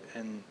kid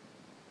and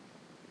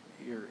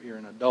you're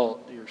an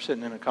adult, you're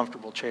sitting in a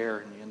comfortable chair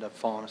and you end up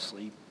falling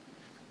asleep.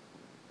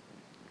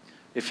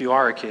 If you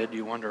are a kid,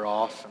 you wander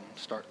off and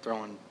start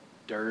throwing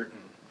dirt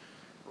and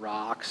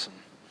rocks and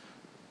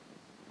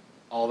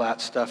all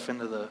that stuff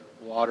into the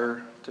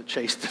water to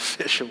chase the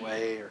fish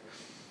away, or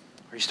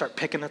you start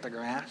picking at the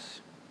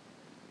grass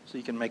so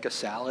you can make a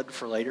salad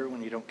for later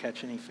when you don't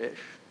catch any fish.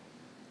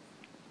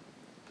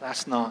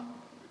 That's not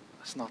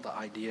the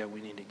idea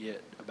we need to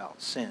get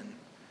about sin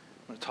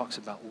when it talks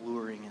about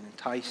luring and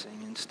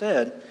enticing.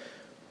 Instead,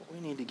 what we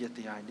need to get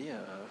the idea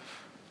of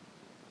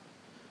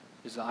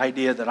is the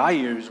idea that I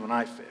use when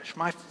I fish.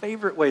 My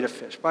favorite way to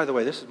fish, by the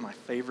way, this is my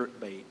favorite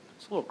bait.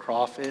 It's a little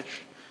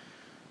crawfish.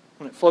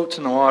 When it floats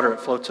in the water, it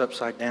floats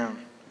upside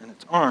down, and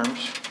its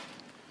arms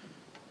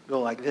go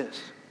like this.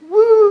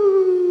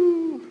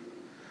 Woo!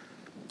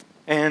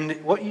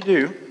 And what you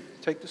do,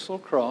 take this little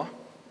craw,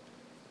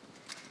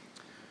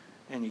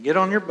 and you get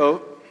on your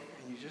boat,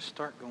 and you just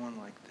start going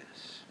like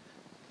this.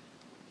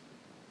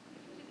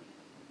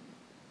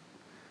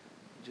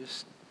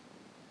 Just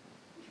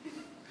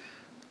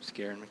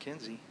scaring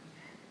Mackenzie.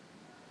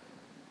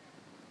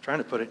 Trying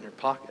to put it in your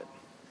pocket.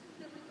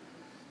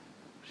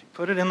 She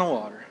put it in the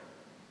water.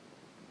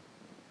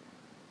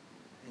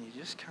 And you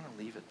just kind of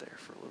leave it there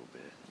for a little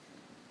bit.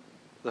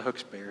 The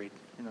hook's buried.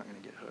 You're not going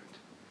to get hooked.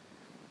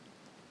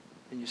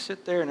 And you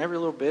sit there, and every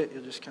little bit,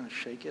 you'll just kind of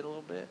shake it a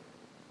little bit.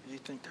 And you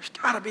think, there's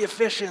got to be a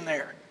fish in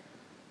there.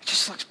 It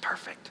just looks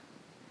perfect.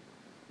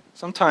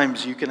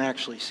 Sometimes you can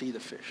actually see the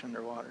fish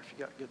underwater. If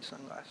you got good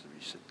sunglasses,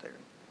 you sit there and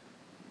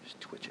you just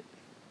twitch it.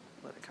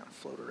 Let it kind of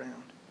float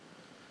around.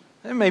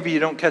 Then maybe you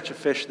don't catch a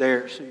fish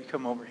there, so you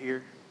come over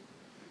here.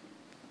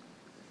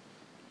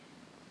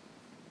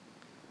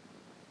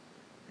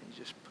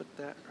 Just put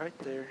that right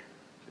there,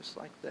 just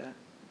like that.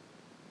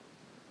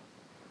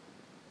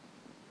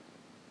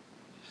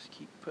 Just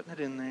keep putting it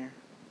in there.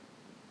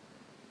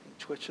 And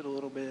twitch it a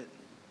little bit.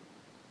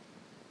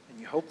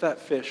 And you hope that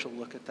fish will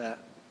look at that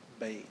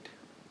bait.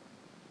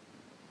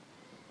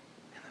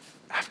 And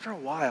after a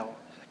while,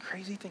 a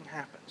crazy thing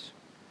happens.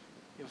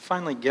 You'll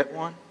finally get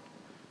one,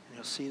 and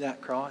you'll see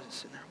that craw just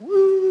sitting there.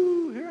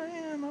 Woo! Here I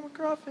am, I'm a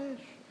crawfish.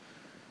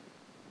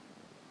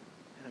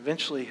 And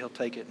eventually he'll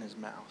take it in his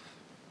mouth.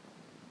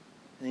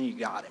 And then you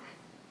got him.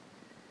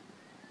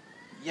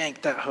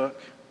 Yank that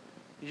hook.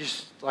 You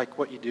just, like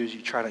what you do is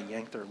you try to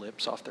yank their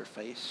lips off their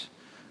face.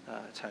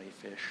 That's how you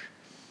fish.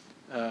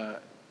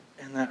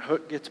 And that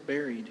hook gets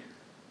buried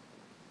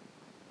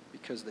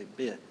because they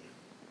bit.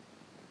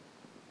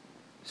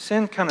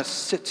 Sin kind of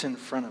sits in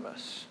front of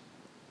us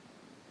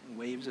and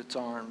waves its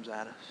arms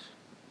at us.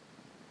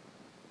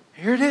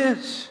 Here it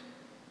is.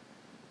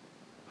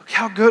 Look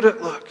how good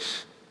it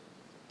looks.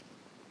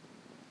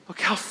 Look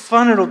how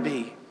fun it'll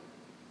be.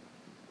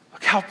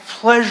 Look how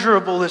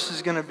pleasurable this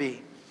is going to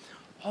be.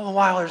 All the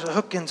while there's a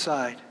hook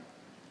inside.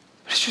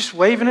 But it's just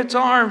waving its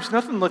arms.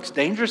 Nothing looks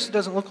dangerous. It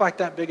doesn't look like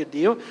that big a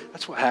deal.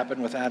 That's what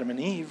happened with Adam and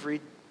Eve.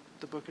 Read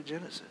the book of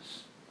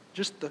Genesis.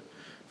 Just the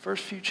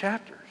first few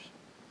chapters.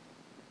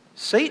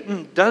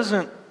 Satan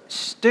doesn't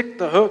stick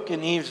the hook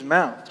in Eve's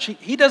mouth.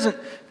 He doesn't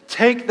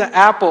take the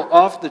apple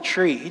off the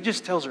tree. He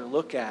just tells her,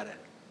 look at it.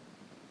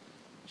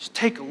 Just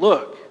take a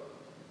look.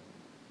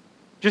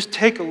 Just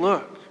take a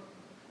look.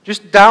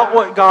 Just doubt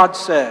what God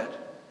said.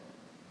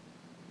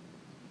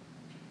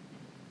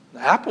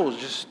 The apple is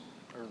just,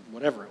 or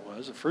whatever it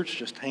was, the fruit's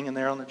just hanging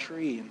there on the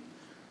tree. And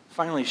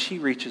finally she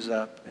reaches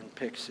up and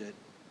picks it,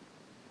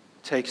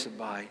 takes a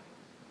bite,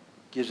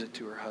 gives it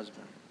to her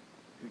husband,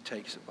 who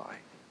takes a bite.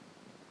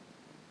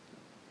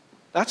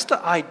 That's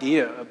the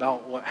idea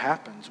about what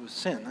happens with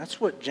sin. That's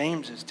what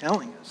James is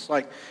telling us.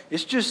 Like,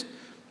 it's just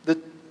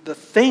the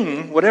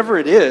thing, whatever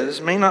it is,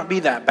 may not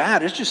be that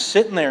bad. It's just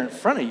sitting there in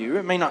front of you.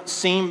 It may not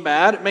seem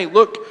bad. It may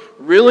look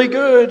really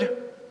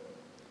good.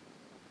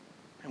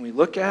 And we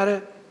look at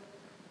it,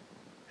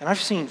 and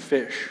I've seen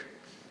fish.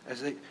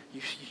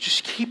 You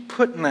just keep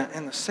putting that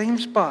in the same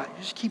spot.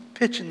 You just keep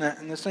pitching that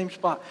in the same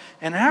spot.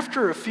 And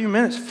after a few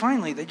minutes,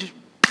 finally, they've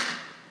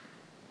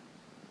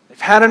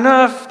had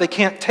enough. They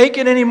can't take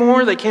it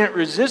anymore. They can't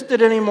resist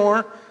it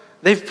anymore.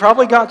 They've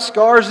probably got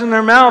scars in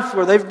their mouth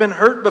where they've been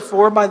hurt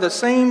before by the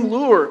same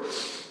lure.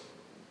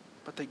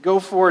 But they go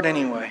for it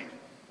anyway.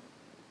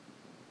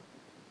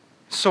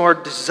 So our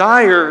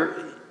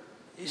desire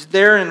is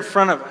there in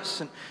front of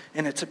us.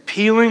 And it's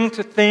appealing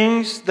to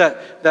things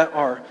that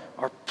are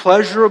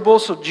pleasurable.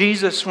 So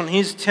Jesus, when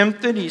he's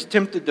tempted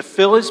to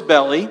fill his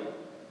belly.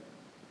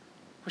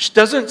 Which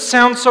doesn't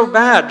sound so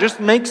bad.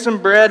 Just make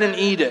some bread and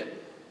eat it.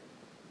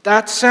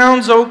 That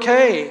sounds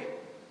okay,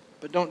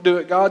 but don't do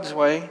it God's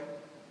way.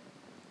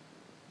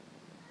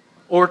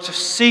 Or to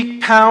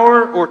seek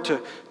power, or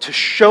to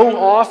show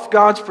off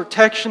God's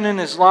protection in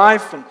his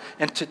life,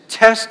 and to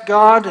test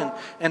God,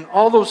 and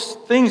all those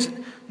things.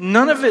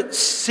 None of it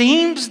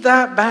seems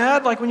that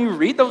bad. Like when you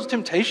read those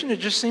temptations, it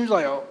just seems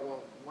like, oh,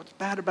 well, what's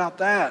bad about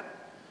that?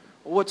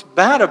 Well, what's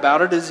bad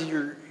about it is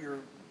you're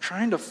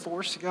trying to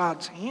force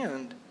God's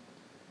hand.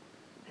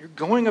 You're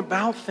going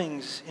about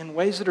things in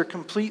ways that are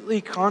completely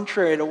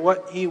contrary to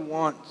what he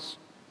wants.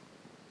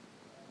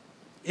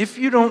 If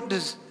you don't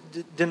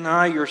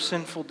deny your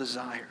sinful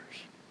desires,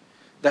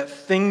 that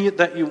thing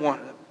that you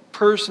want, that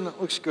person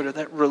that looks good, or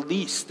that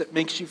release that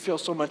makes you feel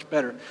so much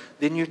better,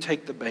 then you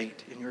take the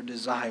bait and your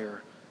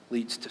desire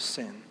leads to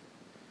sin.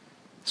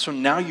 So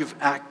now you've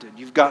acted.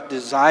 You've got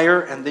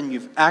desire and then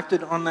you've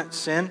acted on that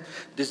sin.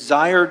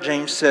 Desire,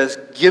 James says,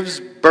 gives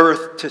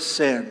birth to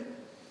sin.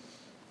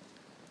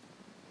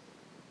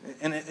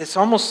 And it's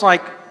almost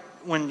like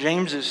when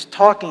James is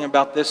talking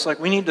about this, like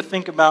we need to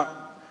think about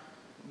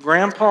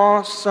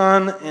grandpa,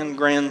 son, and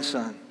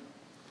grandson.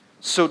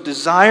 So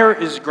desire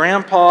is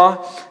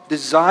grandpa.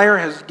 Desire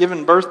has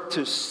given birth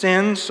to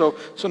sin. So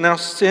now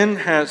sin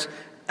has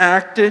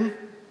acted.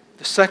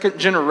 The second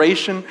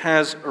generation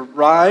has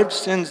arrived.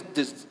 Sin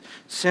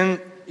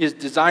is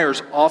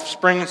desire's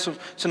offspring. So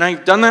now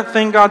you've done that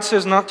thing God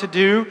says not to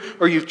do,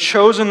 or you've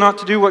chosen not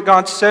to do what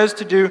God says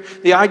to do.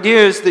 The idea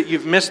is that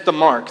you've missed the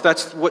mark.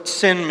 That's what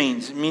sin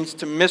means. It means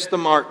to miss the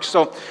mark.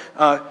 So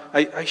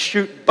I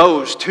shoot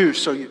bows too.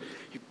 So you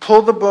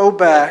pull the bow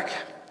back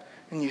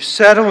and you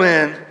settle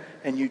in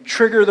and you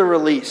trigger the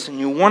release and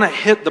you want to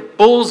hit the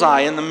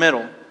bullseye in the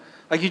middle.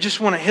 Like you just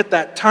want to hit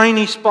that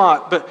tiny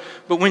spot. But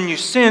when you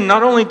sin,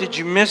 not only did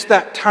you miss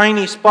that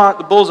tiny spot,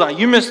 the bullseye,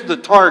 you missed the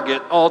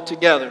target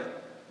altogether.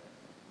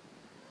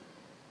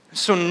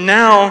 So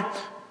now,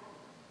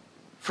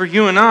 for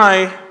you and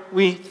I,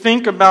 we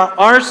think about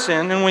our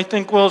sin and we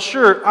think, well,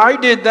 sure, I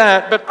did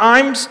that, but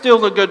I'm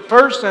still a good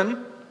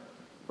person,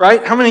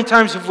 right? How many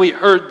times have we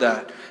heard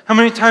that? How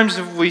many times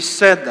have we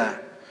said that?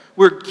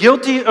 We're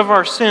guilty of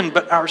our sin,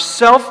 but our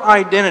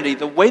self-identity,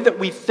 the way that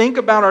we think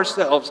about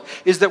ourselves,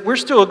 is that we're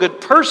still a good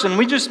person.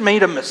 We just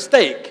made a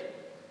mistake.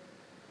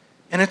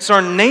 And it's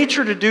our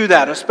nature to do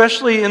that,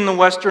 especially in the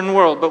Western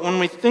world. But when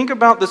we think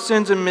about the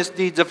sins and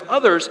misdeeds of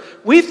others,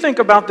 we think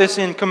about this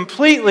in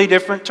completely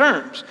different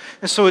terms.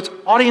 And so it's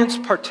audience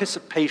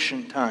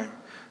participation time,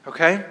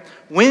 okay?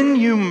 When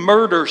you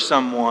murder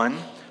someone,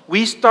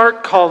 we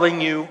start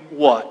calling you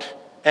what?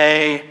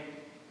 A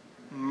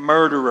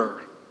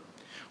murderer.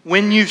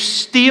 When you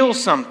steal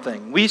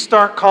something, we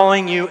start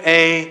calling you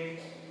a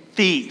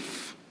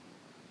thief.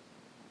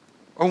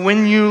 Or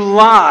when you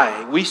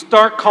lie, we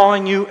start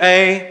calling you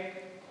a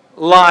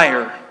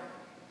liar.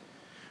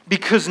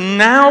 Because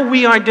now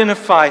we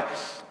identify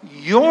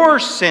your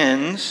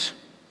sins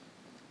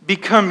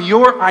become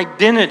your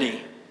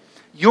identity.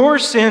 Your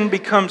sin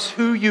becomes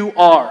who you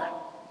are.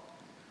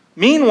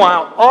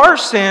 Meanwhile, our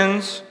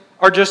sins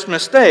are just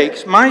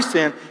mistakes. My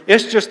sin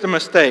is just a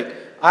mistake.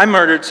 I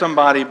murdered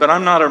somebody, but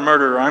I'm not a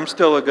murderer. I'm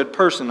still a good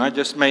person. I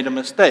just made a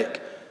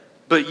mistake.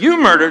 But you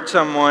murdered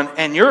someone,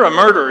 and you're a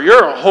murderer.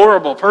 You're a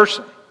horrible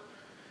person.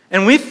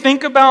 And we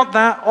think about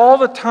that all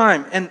the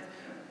time,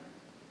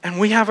 and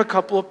we have a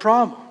couple of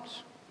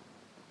problems.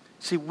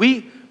 See,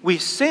 we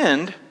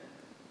sinned,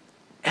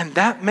 and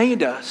that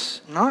made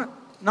us not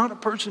a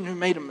person who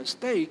made a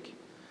mistake.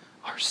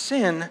 Our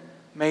sin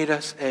made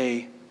us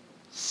a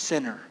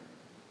sinner.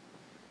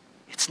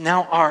 It's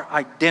now our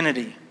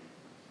identity.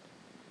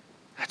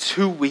 That's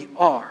who we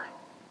are.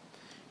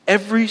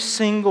 Every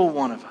single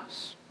one of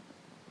us.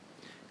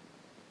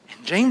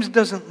 And James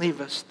doesn't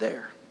leave us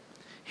there.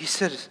 He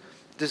says,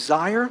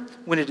 desire,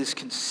 when it is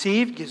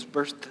conceived, gives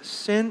birth to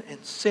sin,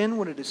 and sin,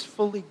 when it is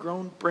fully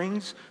grown,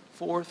 brings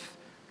forth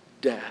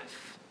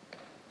death.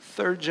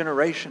 Third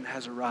generation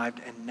has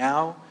arrived, and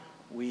now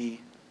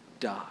we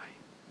die.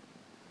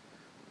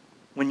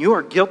 When you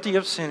are guilty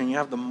of sin and you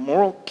have the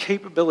moral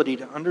capability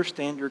to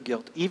understand your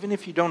guilt, even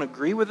if you don't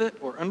agree with it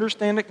or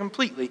understand it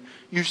completely,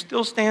 you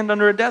still stand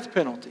under a death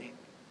penalty.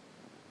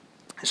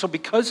 And so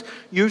because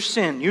you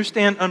sin, you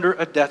stand under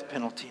a death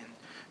penalty. And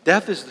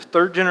death is the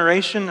third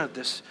generation of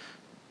this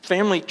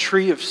family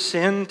tree of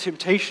sin.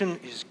 Temptation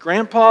is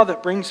grandpa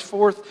that brings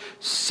forth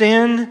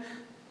sin,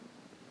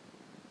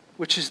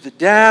 which is the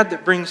dad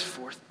that brings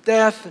forth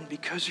death. And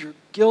because you're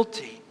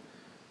guilty,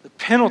 the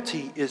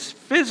penalty is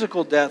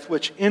physical death,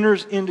 which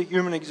enters into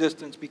human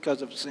existence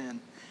because of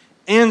sin,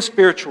 and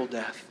spiritual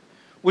death,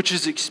 which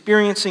is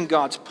experiencing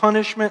God's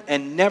punishment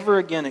and never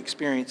again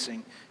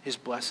experiencing His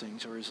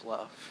blessings or His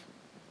love.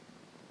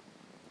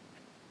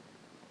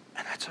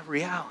 And that's a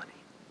reality.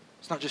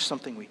 It's not just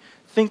something we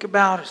think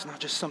about. It's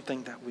not just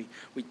something that we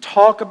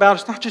talk about.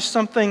 It's not just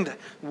something that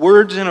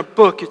words in a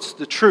book. It's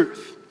the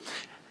truth.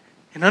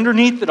 And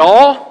underneath it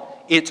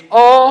all, it's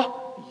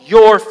all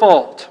your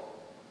fault.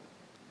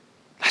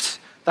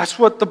 That's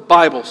what the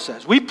Bible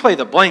says. We play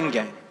the blame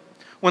game.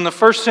 When the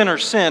first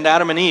sinners sinned,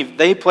 Adam and Eve,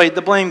 they played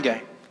the blame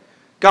game.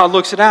 God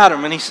looks at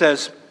Adam and He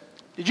says,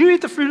 did you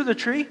eat the fruit of the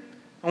tree?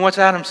 And what's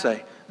Adam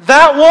say?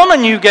 That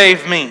woman you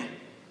gave me.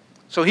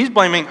 So he's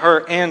blaming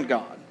her and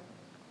God.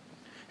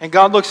 And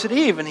God looks at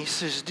Eve and He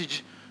says,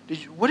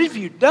 what have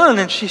you done?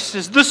 And she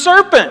says, the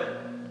serpent.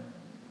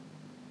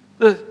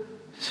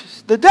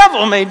 The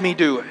devil made me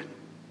do it.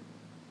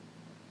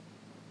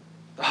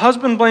 The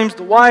husband blames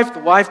the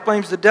wife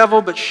blames the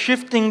devil, but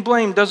shifting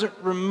blame doesn't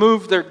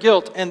remove their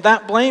guilt, and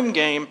that blame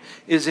game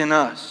is in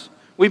us.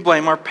 We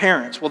blame our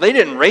parents. Well, they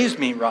didn't raise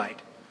me right.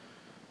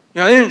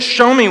 They didn't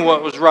show me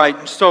what was right,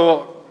 and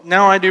so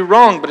now I do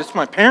wrong, but it's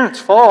my parents'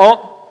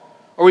 fault.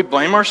 Or we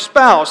blame our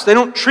spouse. They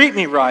don't treat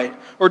me right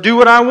or do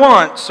what I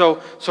want, so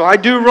I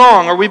do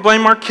wrong. Or we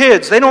blame our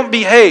kids. They don't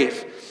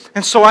behave,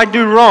 and so I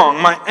do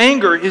wrong. My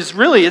anger is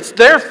really, it's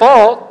their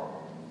fault.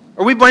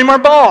 Or we blame our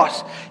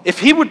boss. If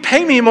he would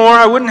pay me more,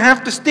 I wouldn't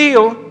have to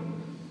steal.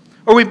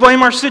 Or we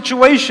blame our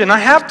situation. I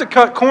have to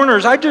cut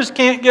corners. I just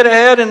can't get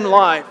ahead in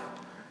life.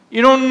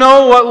 You don't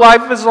know what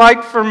life is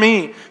like for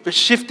me. But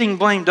shifting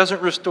blame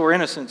doesn't restore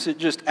innocence. It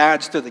just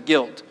adds to the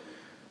guilt.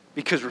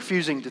 Because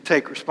refusing to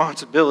take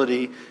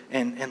responsibility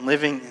and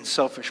living in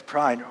selfish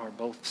pride are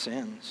both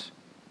sins.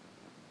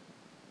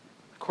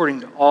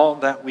 According to all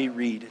that we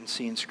read and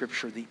see in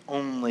Scripture, the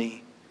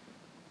only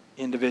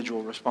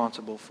individual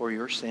responsible for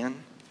your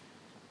sin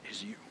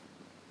is you.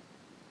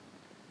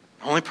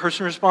 The only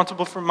person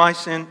responsible for my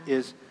sin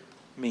is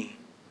me.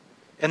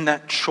 And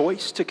that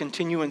choice to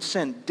continue in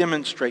sin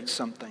demonstrates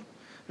something.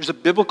 There's a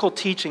biblical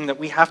teaching that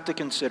we have to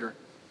consider.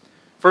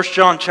 1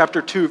 John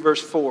chapter 2,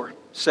 verse 4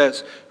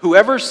 says,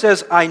 whoever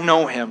says I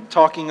know Him,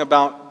 talking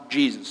about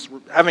Jesus,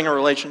 having a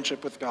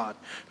relationship with God.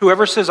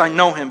 Whoever says I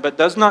know Him but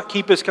does not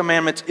keep His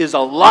commandments is a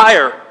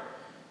liar,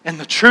 and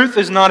the truth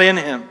is not in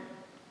him.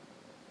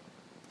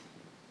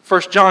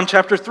 1 John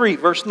chapter 3,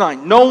 verse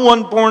 9. No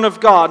one born of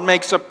God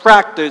makes a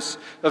practice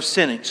of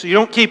sinning. So you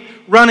don't keep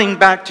running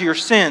back to your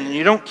sin, and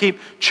you don't keep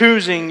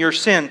choosing your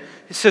sin.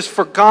 It says,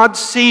 for God's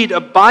seed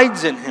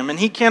abides in him, and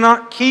he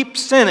cannot keep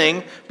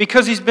sinning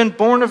because he's been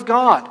born of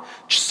God.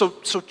 So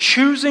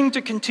choosing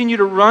to continue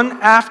to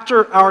run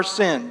after our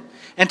sin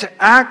and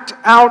to act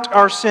out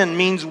our sin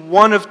means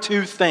one of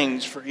two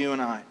things for you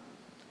and I.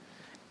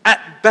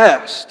 At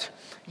best,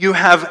 you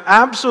have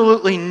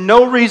absolutely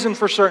no reason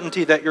for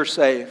certainty that you're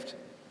saved.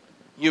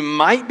 You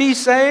might be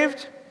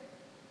saved,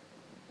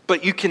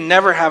 but you can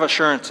never have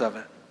assurance of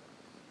it.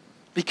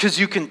 Because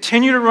you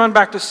continue to run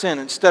back to sin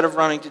instead of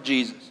running to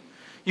Jesus.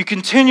 You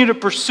continue to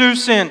pursue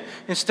sin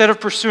instead of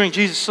pursuing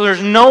Jesus. So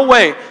there's no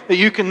way that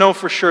you can know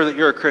for sure that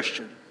you're a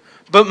Christian.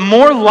 But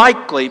more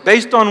likely,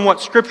 based on what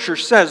Scripture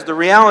says, the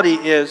reality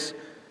is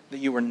that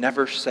you were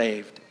never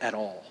saved at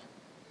all.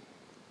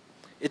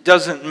 It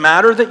doesn't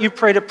matter that you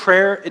prayed a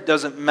prayer. It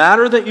doesn't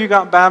matter that you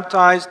got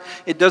baptized.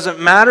 It doesn't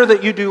matter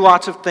that you do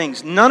lots of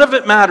things. None of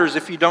it matters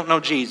if you don't know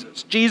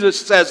Jesus.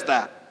 Jesus says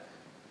that.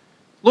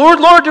 Lord,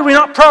 Lord, did we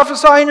not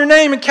prophesy in your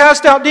name and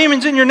cast out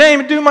demons in your name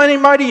and do many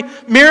mighty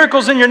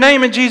miracles in your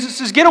name? And Jesus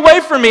says, get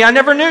away from me. I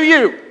never knew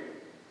you.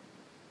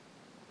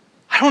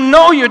 I don't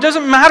know you. It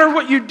doesn't matter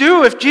what you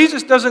do if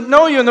Jesus doesn't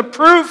know you. And the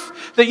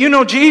proof that you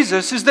know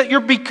Jesus is that you're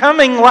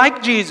becoming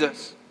like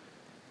Jesus.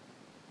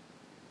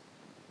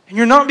 And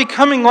you're not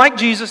becoming like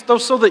Jesus, though,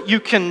 so that you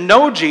can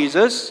know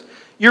Jesus.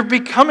 You're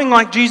becoming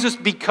like Jesus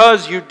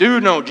because you do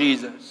know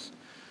Jesus.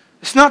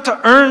 It's not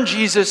to earn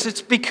Jesus.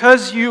 It's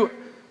because you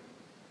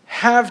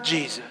have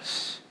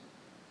Jesus.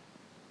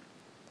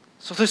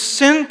 So the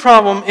sin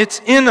problem,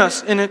 it's in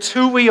us and it's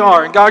who we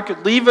are. And God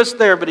could leave us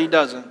there, but He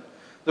doesn't.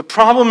 The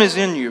problem is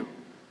in you,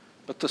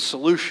 but the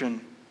solution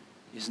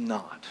is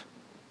not.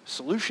 The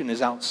solution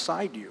is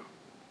outside you.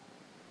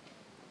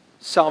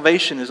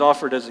 Salvation is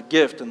offered as a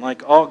gift, and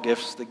like all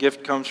gifts, the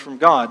gift comes from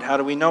God. How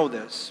do we know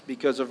this?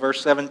 Because of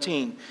verse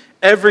 17.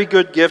 Every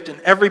good gift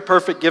and every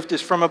perfect gift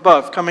is from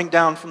above, coming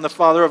down from the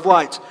Father of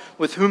lights,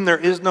 with whom there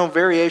is no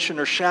variation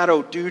or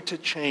shadow due to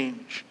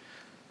change.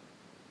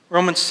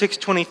 Romans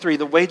 6:23,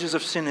 the wages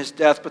of sin is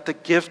death, but the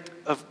gift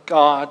of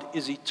God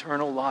is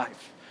eternal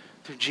life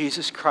through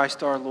Jesus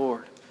Christ our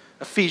Lord.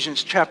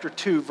 Ephesians chapter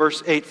 2,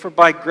 verse 8, for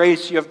by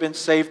grace you have been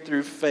saved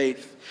through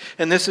faith.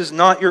 And this is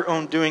not your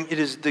own doing, it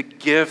is the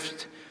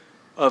gift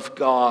of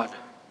God.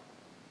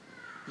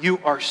 You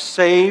are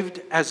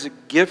saved as a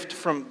gift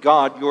from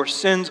God. Your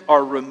sins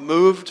are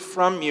removed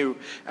from you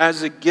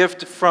as a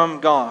gift from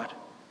God.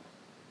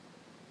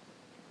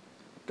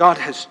 God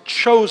has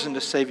chosen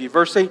to save you.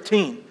 Verse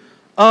 18,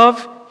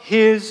 of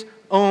His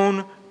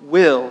own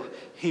will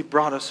He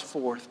brought us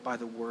forth by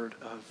the word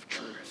of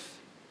truth.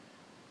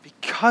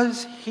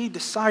 Because He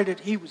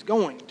decided He was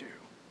going to.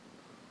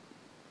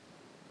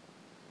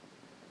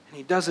 And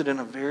He does it in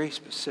a very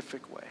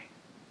specific way.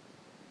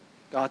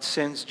 God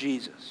sends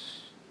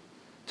Jesus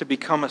to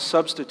become a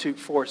substitute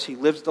for us. He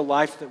lives the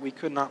life that we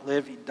could not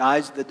live. He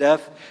dies the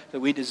death that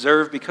we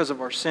deserve because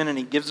of our sin, and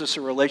He gives us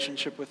a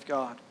relationship with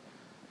God.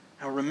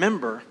 Now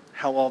remember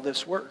how all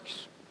this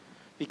works.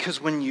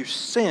 Because when you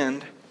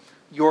sinned,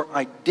 your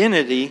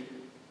identity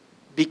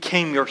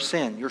became your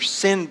sin. Your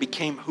sin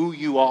became who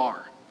you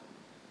are.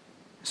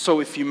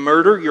 So if you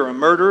murder, you're a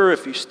murderer.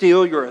 If you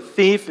steal, you're a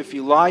thief. If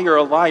you lie, you're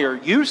a liar.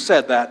 You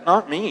said that,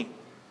 not me.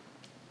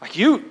 Like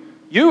you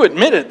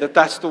admitted that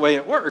that's the way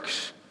it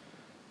works.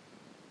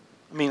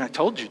 I mean, I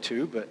told you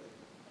to, but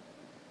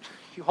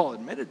you all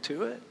admitted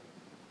to it.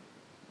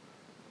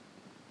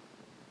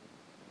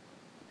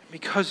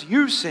 Because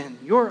you sin,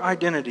 your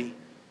identity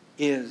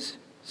is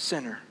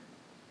sinner.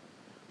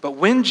 But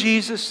when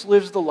Jesus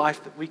lives the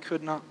life that we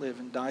could not live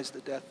and dies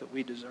the death that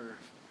we deserve,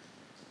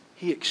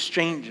 He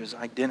exchanges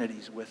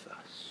identities with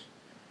us.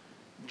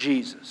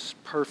 Jesus,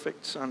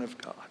 perfect Son of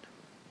God,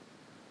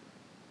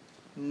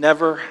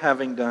 never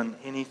having done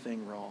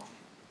anything wrong.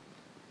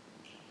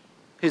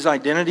 His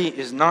identity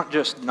is not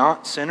just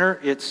not sinner,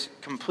 it's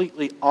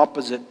completely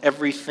opposite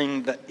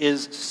everything that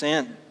is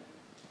sin.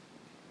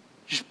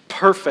 Just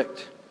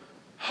perfect,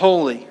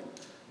 holy,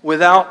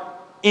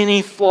 without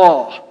any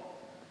flaw.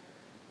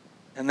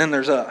 And then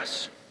there's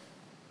us.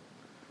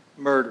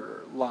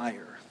 Murderer,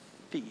 liar,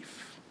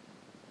 thief.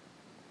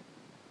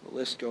 The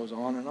list goes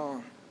on and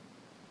on.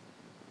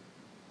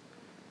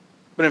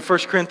 But in 1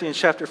 Corinthians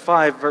chapter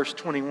 5, verse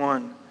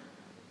 21,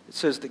 it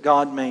says that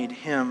God made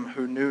Him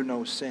who knew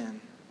no sin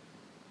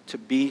to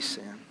be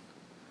sin,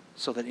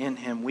 so that in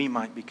Him we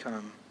might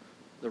become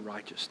the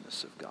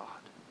righteousness of God.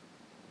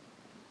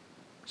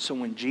 So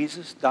when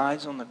Jesus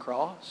dies on the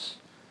cross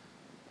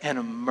and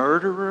a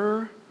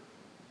murderer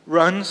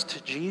runs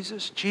to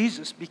Jesus,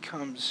 Jesus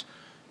becomes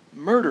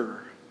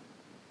murderer,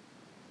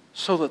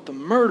 so that the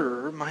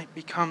murderer might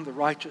become the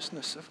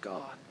righteousness of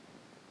God.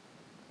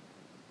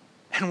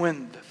 And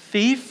when the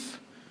thief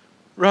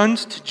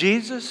runs to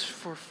Jesus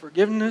for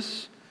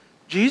forgiveness,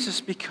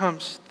 Jesus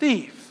becomes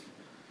thief,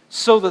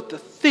 so that the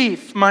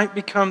thief might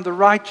become the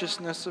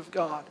righteousness of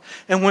God.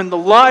 And when the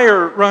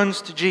liar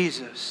runs to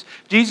Jesus,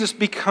 Jesus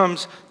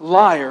becomes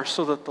liar,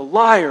 so that the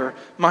liar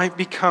might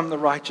become the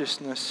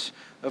righteousness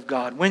of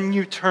God. When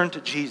you turn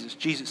to Jesus,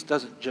 Jesus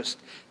doesn't just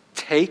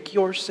take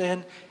your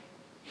sin,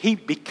 He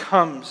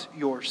becomes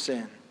your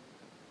sin.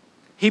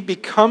 He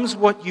becomes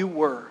what you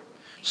were,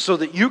 so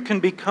that you can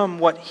become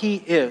what He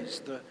is,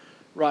 the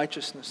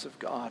righteousness of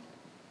God.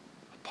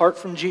 Apart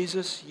from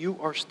Jesus, you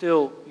are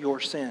still your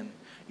sin.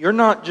 You're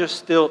not just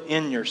still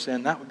in your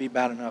sin. That would be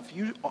bad enough.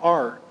 You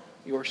are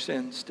your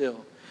sin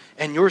still.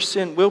 And your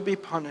sin will be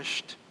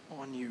punished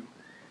on you.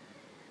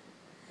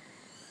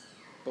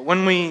 But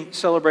when we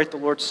celebrate the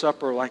Lord's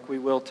Supper like we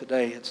will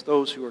today, it's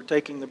those who are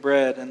taking the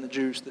bread and the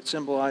juice that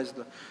symbolize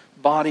the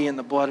body and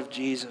the blood of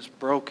Jesus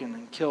broken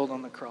and killed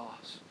on the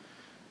cross.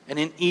 And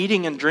in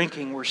eating and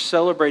drinking, we're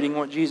celebrating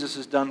what Jesus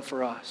has done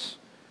for us.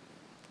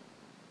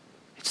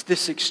 It's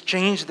this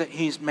exchange that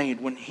He's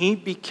made when He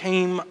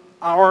became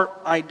our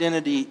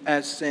identity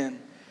as sin.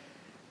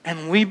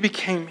 And we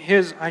became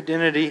His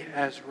identity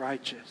as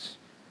righteous.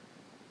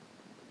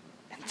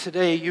 And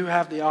today you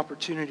have the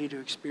opportunity to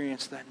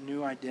experience that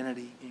new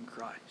identity in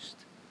Christ.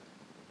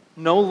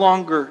 No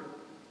longer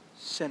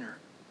sinner,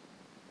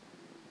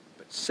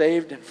 but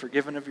saved and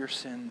forgiven of your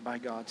sin by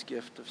God's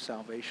gift of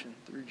salvation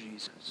through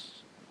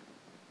Jesus.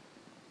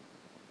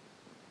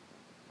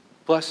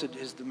 Blessed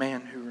is the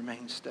man who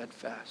remains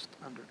steadfast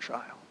under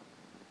trial.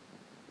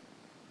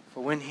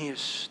 For when he has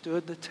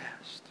stood the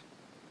test,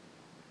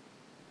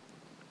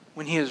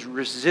 when he has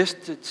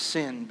resisted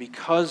sin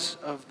because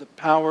of the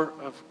power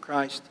of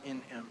Christ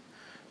in him,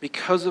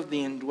 because of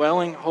the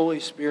indwelling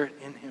Holy Spirit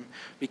in him,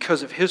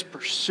 because of his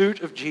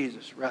pursuit of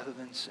Jesus rather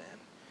than sin,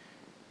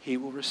 he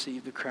will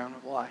receive the crown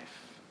of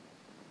life,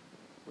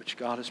 which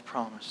God has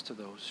promised to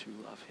those who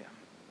love him.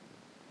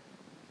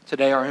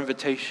 Today, our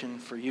invitation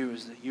for you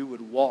is that you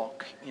would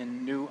walk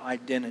in new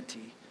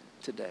identity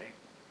today.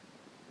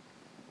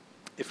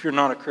 If you're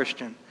not a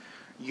Christian,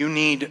 you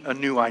need a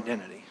new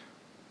identity.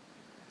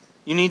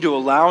 You need to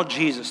allow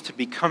Jesus to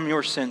become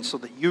your sin so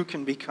that you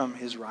can become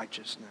his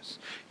righteousness.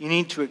 You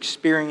need to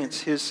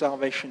experience his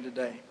salvation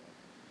today.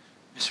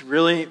 It's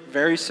really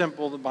very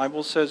simple. The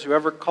Bible says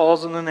whoever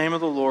calls on the name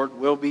of the Lord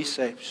will be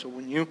saved. So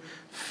when you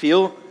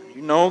feel,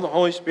 you know the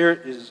Holy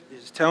Spirit is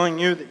telling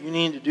you that you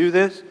need to do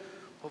this,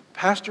 well,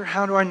 Pastor,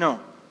 how do I know?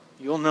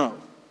 You'll know.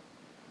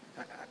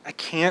 I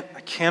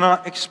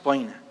cannot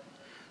explain it.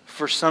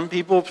 For some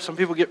people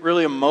get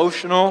really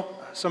emotional.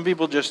 Some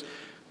people just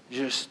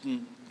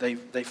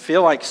they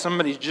feel like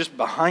somebody's just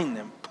behind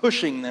them,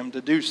 pushing them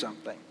to do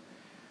something.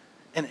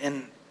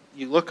 And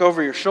you look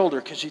over your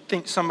shoulder because you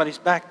think somebody's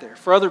back there.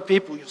 For other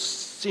people, you'll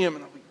see them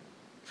and they'll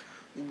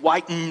be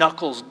white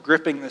knuckles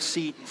gripping the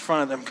seat in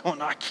front of them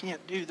going, I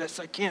can't do this,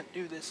 I can't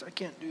do this, I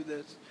can't do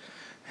this.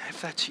 And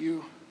if that's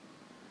you,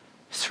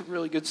 it's a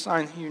really good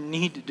sign that you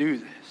need to do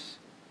this.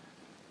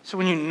 So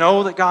when you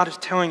know that God is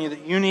telling you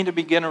that you need to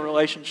begin a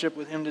relationship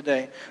with him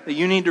today, that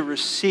you need to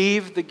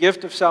receive the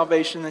gift of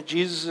salvation that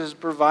Jesus has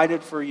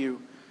provided for you,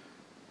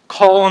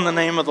 call on the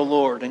name of the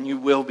Lord and you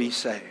will be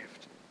saved.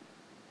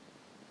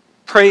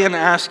 Pray and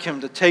ask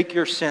him to take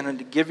your sin and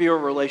to give you a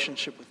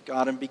relationship with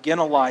God and begin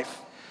a life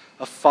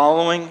of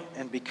following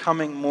and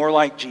becoming more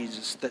like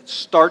Jesus that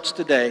starts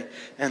today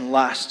and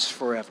lasts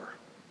forever.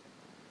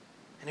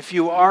 And if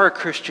you are a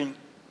Christian,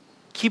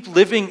 keep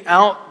living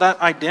out that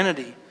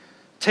identity.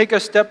 Take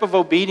a step of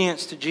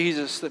obedience to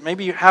Jesus that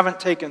maybe you haven't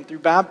taken through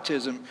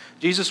baptism.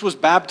 Jesus was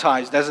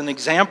baptized as an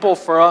example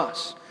for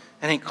us,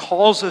 and he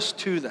calls us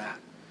to that.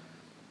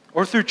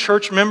 Or through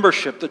church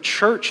membership. The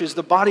church is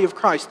the body of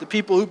Christ, the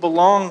people who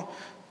belong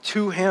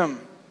to him.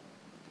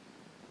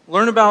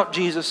 Learn about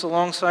Jesus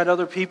alongside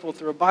other people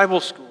through a Bible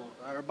school,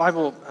 or a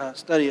Bible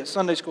study, a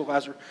Sunday school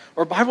class,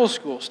 or Bible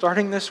school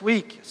starting this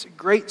week. It's a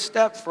great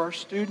step for our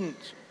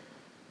students.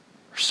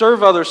 Or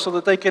serve others so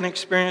that they can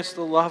experience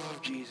the love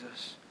of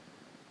Jesus.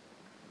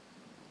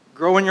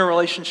 Grow in your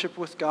relationship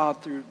with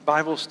God through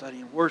Bible study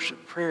and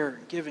worship, prayer,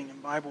 and giving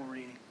and Bible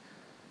reading.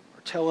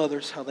 Or tell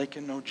others how they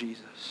can know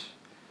Jesus.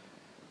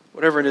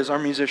 Whatever it is, our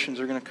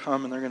musicians are going to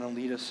come and they're going to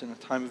lead us in a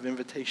time of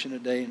invitation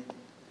today. And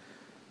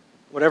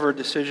whatever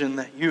decision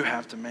that you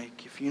have to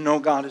make, if you know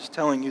God is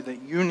telling you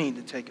that you need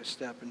to take a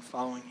step in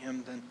following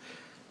him, then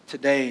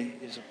today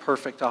is a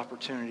perfect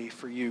opportunity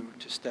for you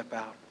to step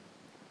out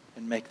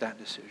and make that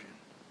decision.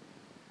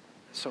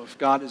 So if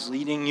God is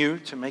leading you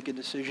to make a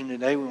decision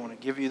today, we want to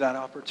give you that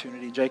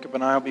opportunity. Jacob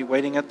and I will be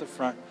waiting at the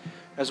front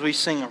as we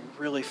sing a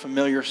really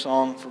familiar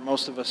song for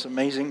most of us,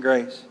 Amazing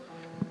Grace.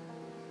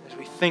 As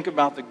we think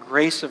about the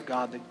grace of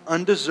God, the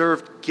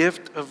undeserved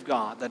gift of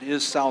God that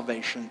is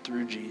salvation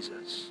through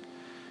Jesus.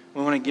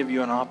 We want to give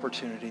you an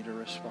opportunity to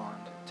respond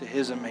to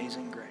his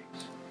amazing grace.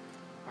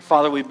 Our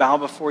Father, we bow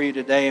before you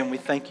today and we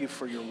thank you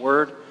for your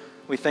word.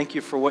 We thank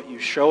you for what you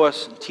show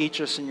us and teach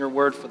us in your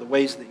word, for the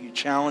ways that you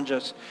challenge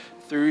us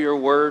through your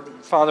word.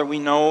 Father, we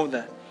know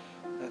that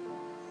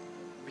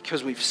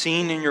because we've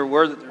seen in your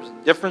word that there's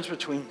a difference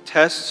between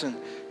tests and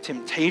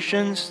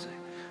temptations.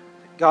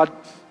 God,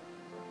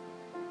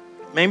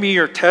 maybe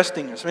you're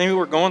testing us. Maybe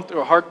we're going through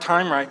a hard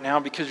time right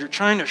now because you're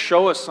trying to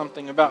show us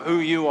something about who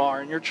you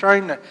are, and you're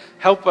trying to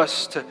help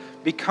us to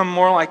become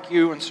more like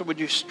you. And so would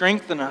you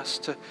strengthen us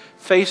to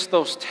face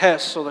those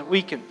tests so that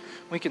we can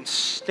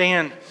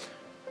stand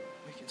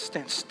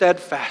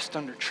steadfast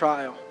under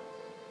trial.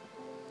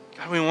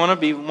 God, we want to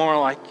be more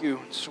like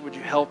you, so would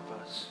you help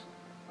us?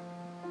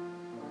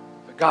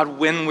 But God,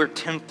 when we're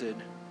tempted,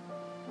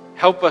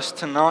 help us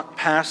to not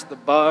pass the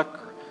buck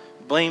or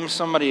blame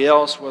somebody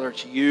else, whether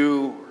it's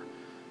you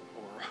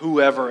or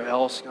whoever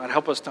else. God,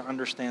 help us to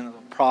understand that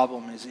the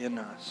problem is in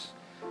us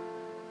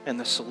and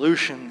the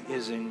solution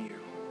is in you.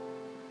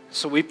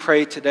 So we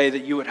pray today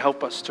that you would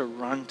help us to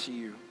run to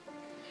you.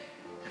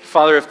 And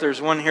Father, if there's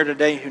one here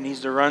today who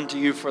needs to run to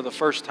you for the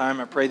first time,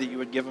 I pray that you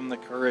would give them the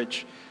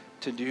courage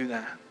to do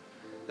that.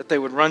 That they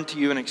would run to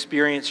you and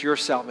experience your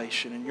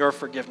salvation and your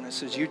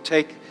forgiveness as you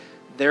take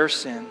their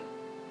sin,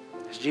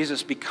 as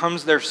Jesus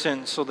becomes their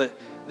sin so that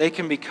they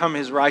can become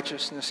his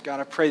righteousness. God,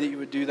 I pray that you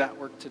would do that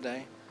work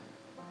today.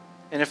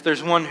 And if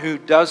there's one who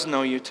does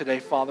know you today,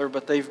 Father,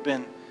 but they've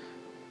been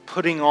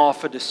putting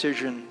off a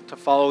decision to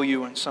follow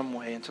you in some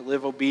way and to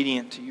live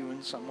obedient to you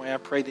in some way, I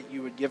pray that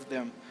you would give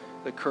them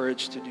the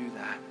courage to do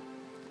that.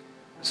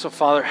 So,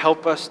 Father,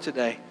 help us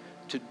today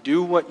to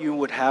do what you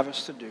would have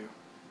us to do.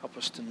 Help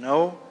us to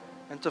know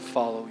and to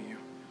follow you.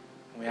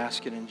 We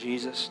ask it in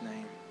Jesus'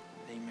 name.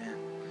 Amen.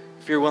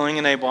 If you're willing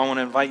and able, I want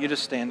to invite you to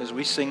stand as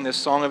we sing this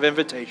song of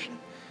invitation.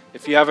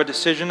 If you have a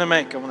decision to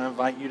make, I want to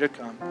invite you to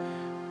come.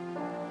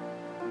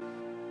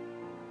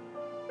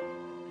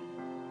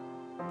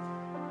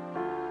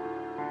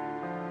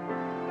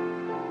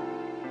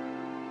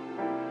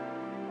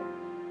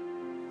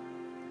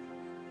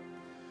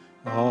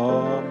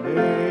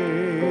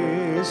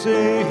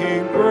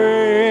 Amazing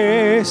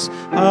grace,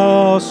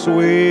 how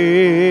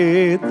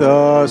sweet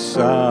the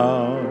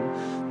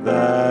sound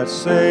that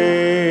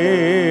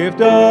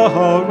saved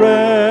a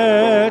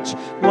wretch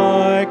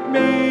like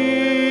me.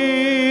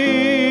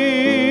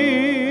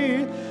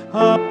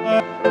 I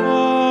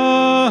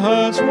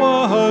once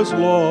was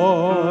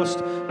lost,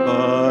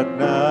 but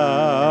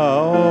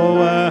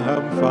now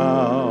am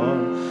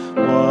found.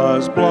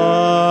 Was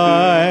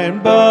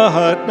blind,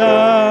 but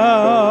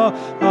now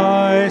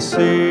I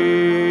see.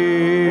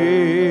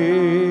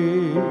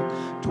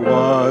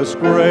 'Twas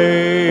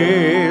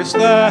grace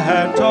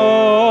that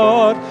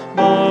taught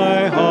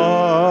my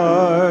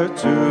heart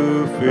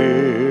to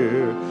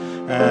fear,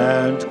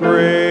 and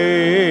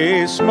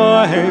grace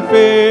my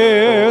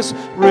fears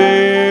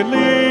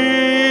relieved.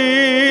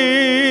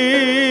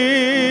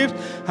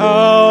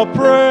 How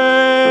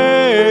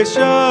precious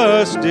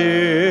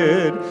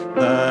did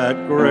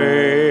that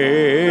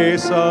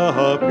grace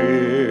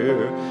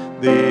appear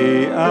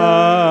the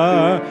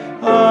hour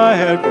I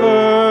had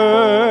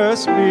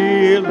first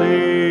believed.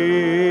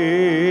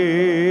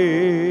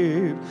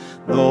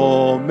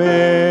 Though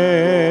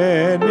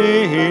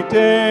many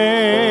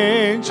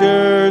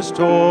dangers,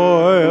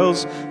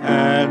 toils,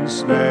 and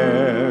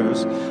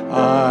snares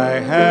I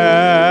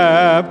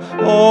have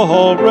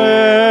already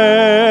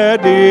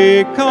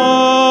come,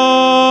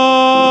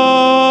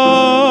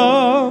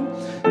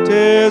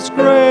 'tis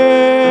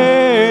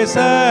grace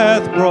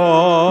hath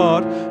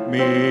brought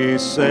me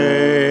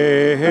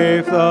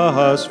safe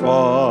thus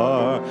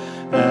far,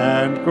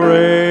 and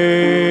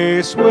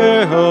grace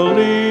will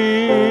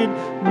lead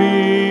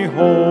me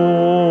home.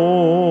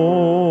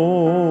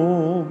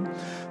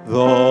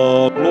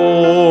 The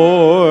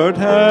Lord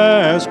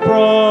has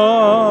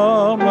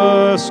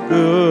promised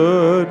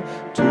good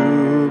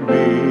to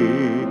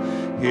me,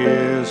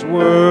 His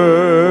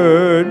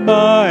word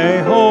my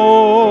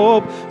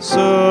hope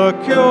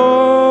secures.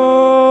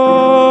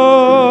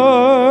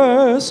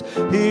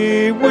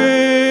 He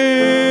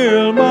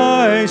will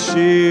my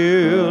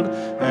shield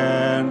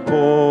and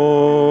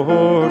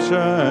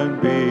portion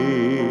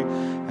be,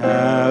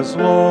 as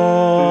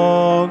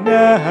long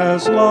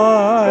as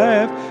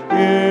life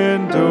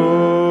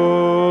endures.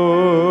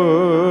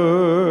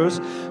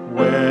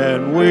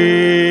 When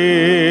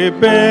we've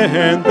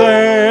been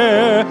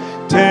there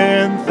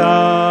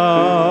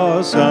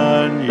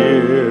 10,000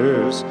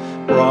 years,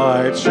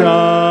 bright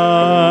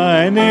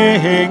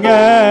shining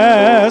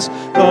as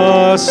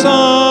the sun,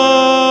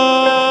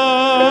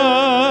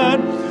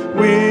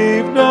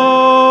 we've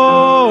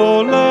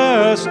no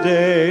less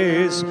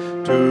days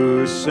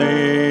to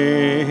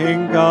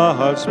sing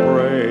God's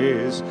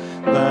praise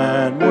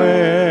than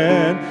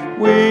when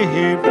we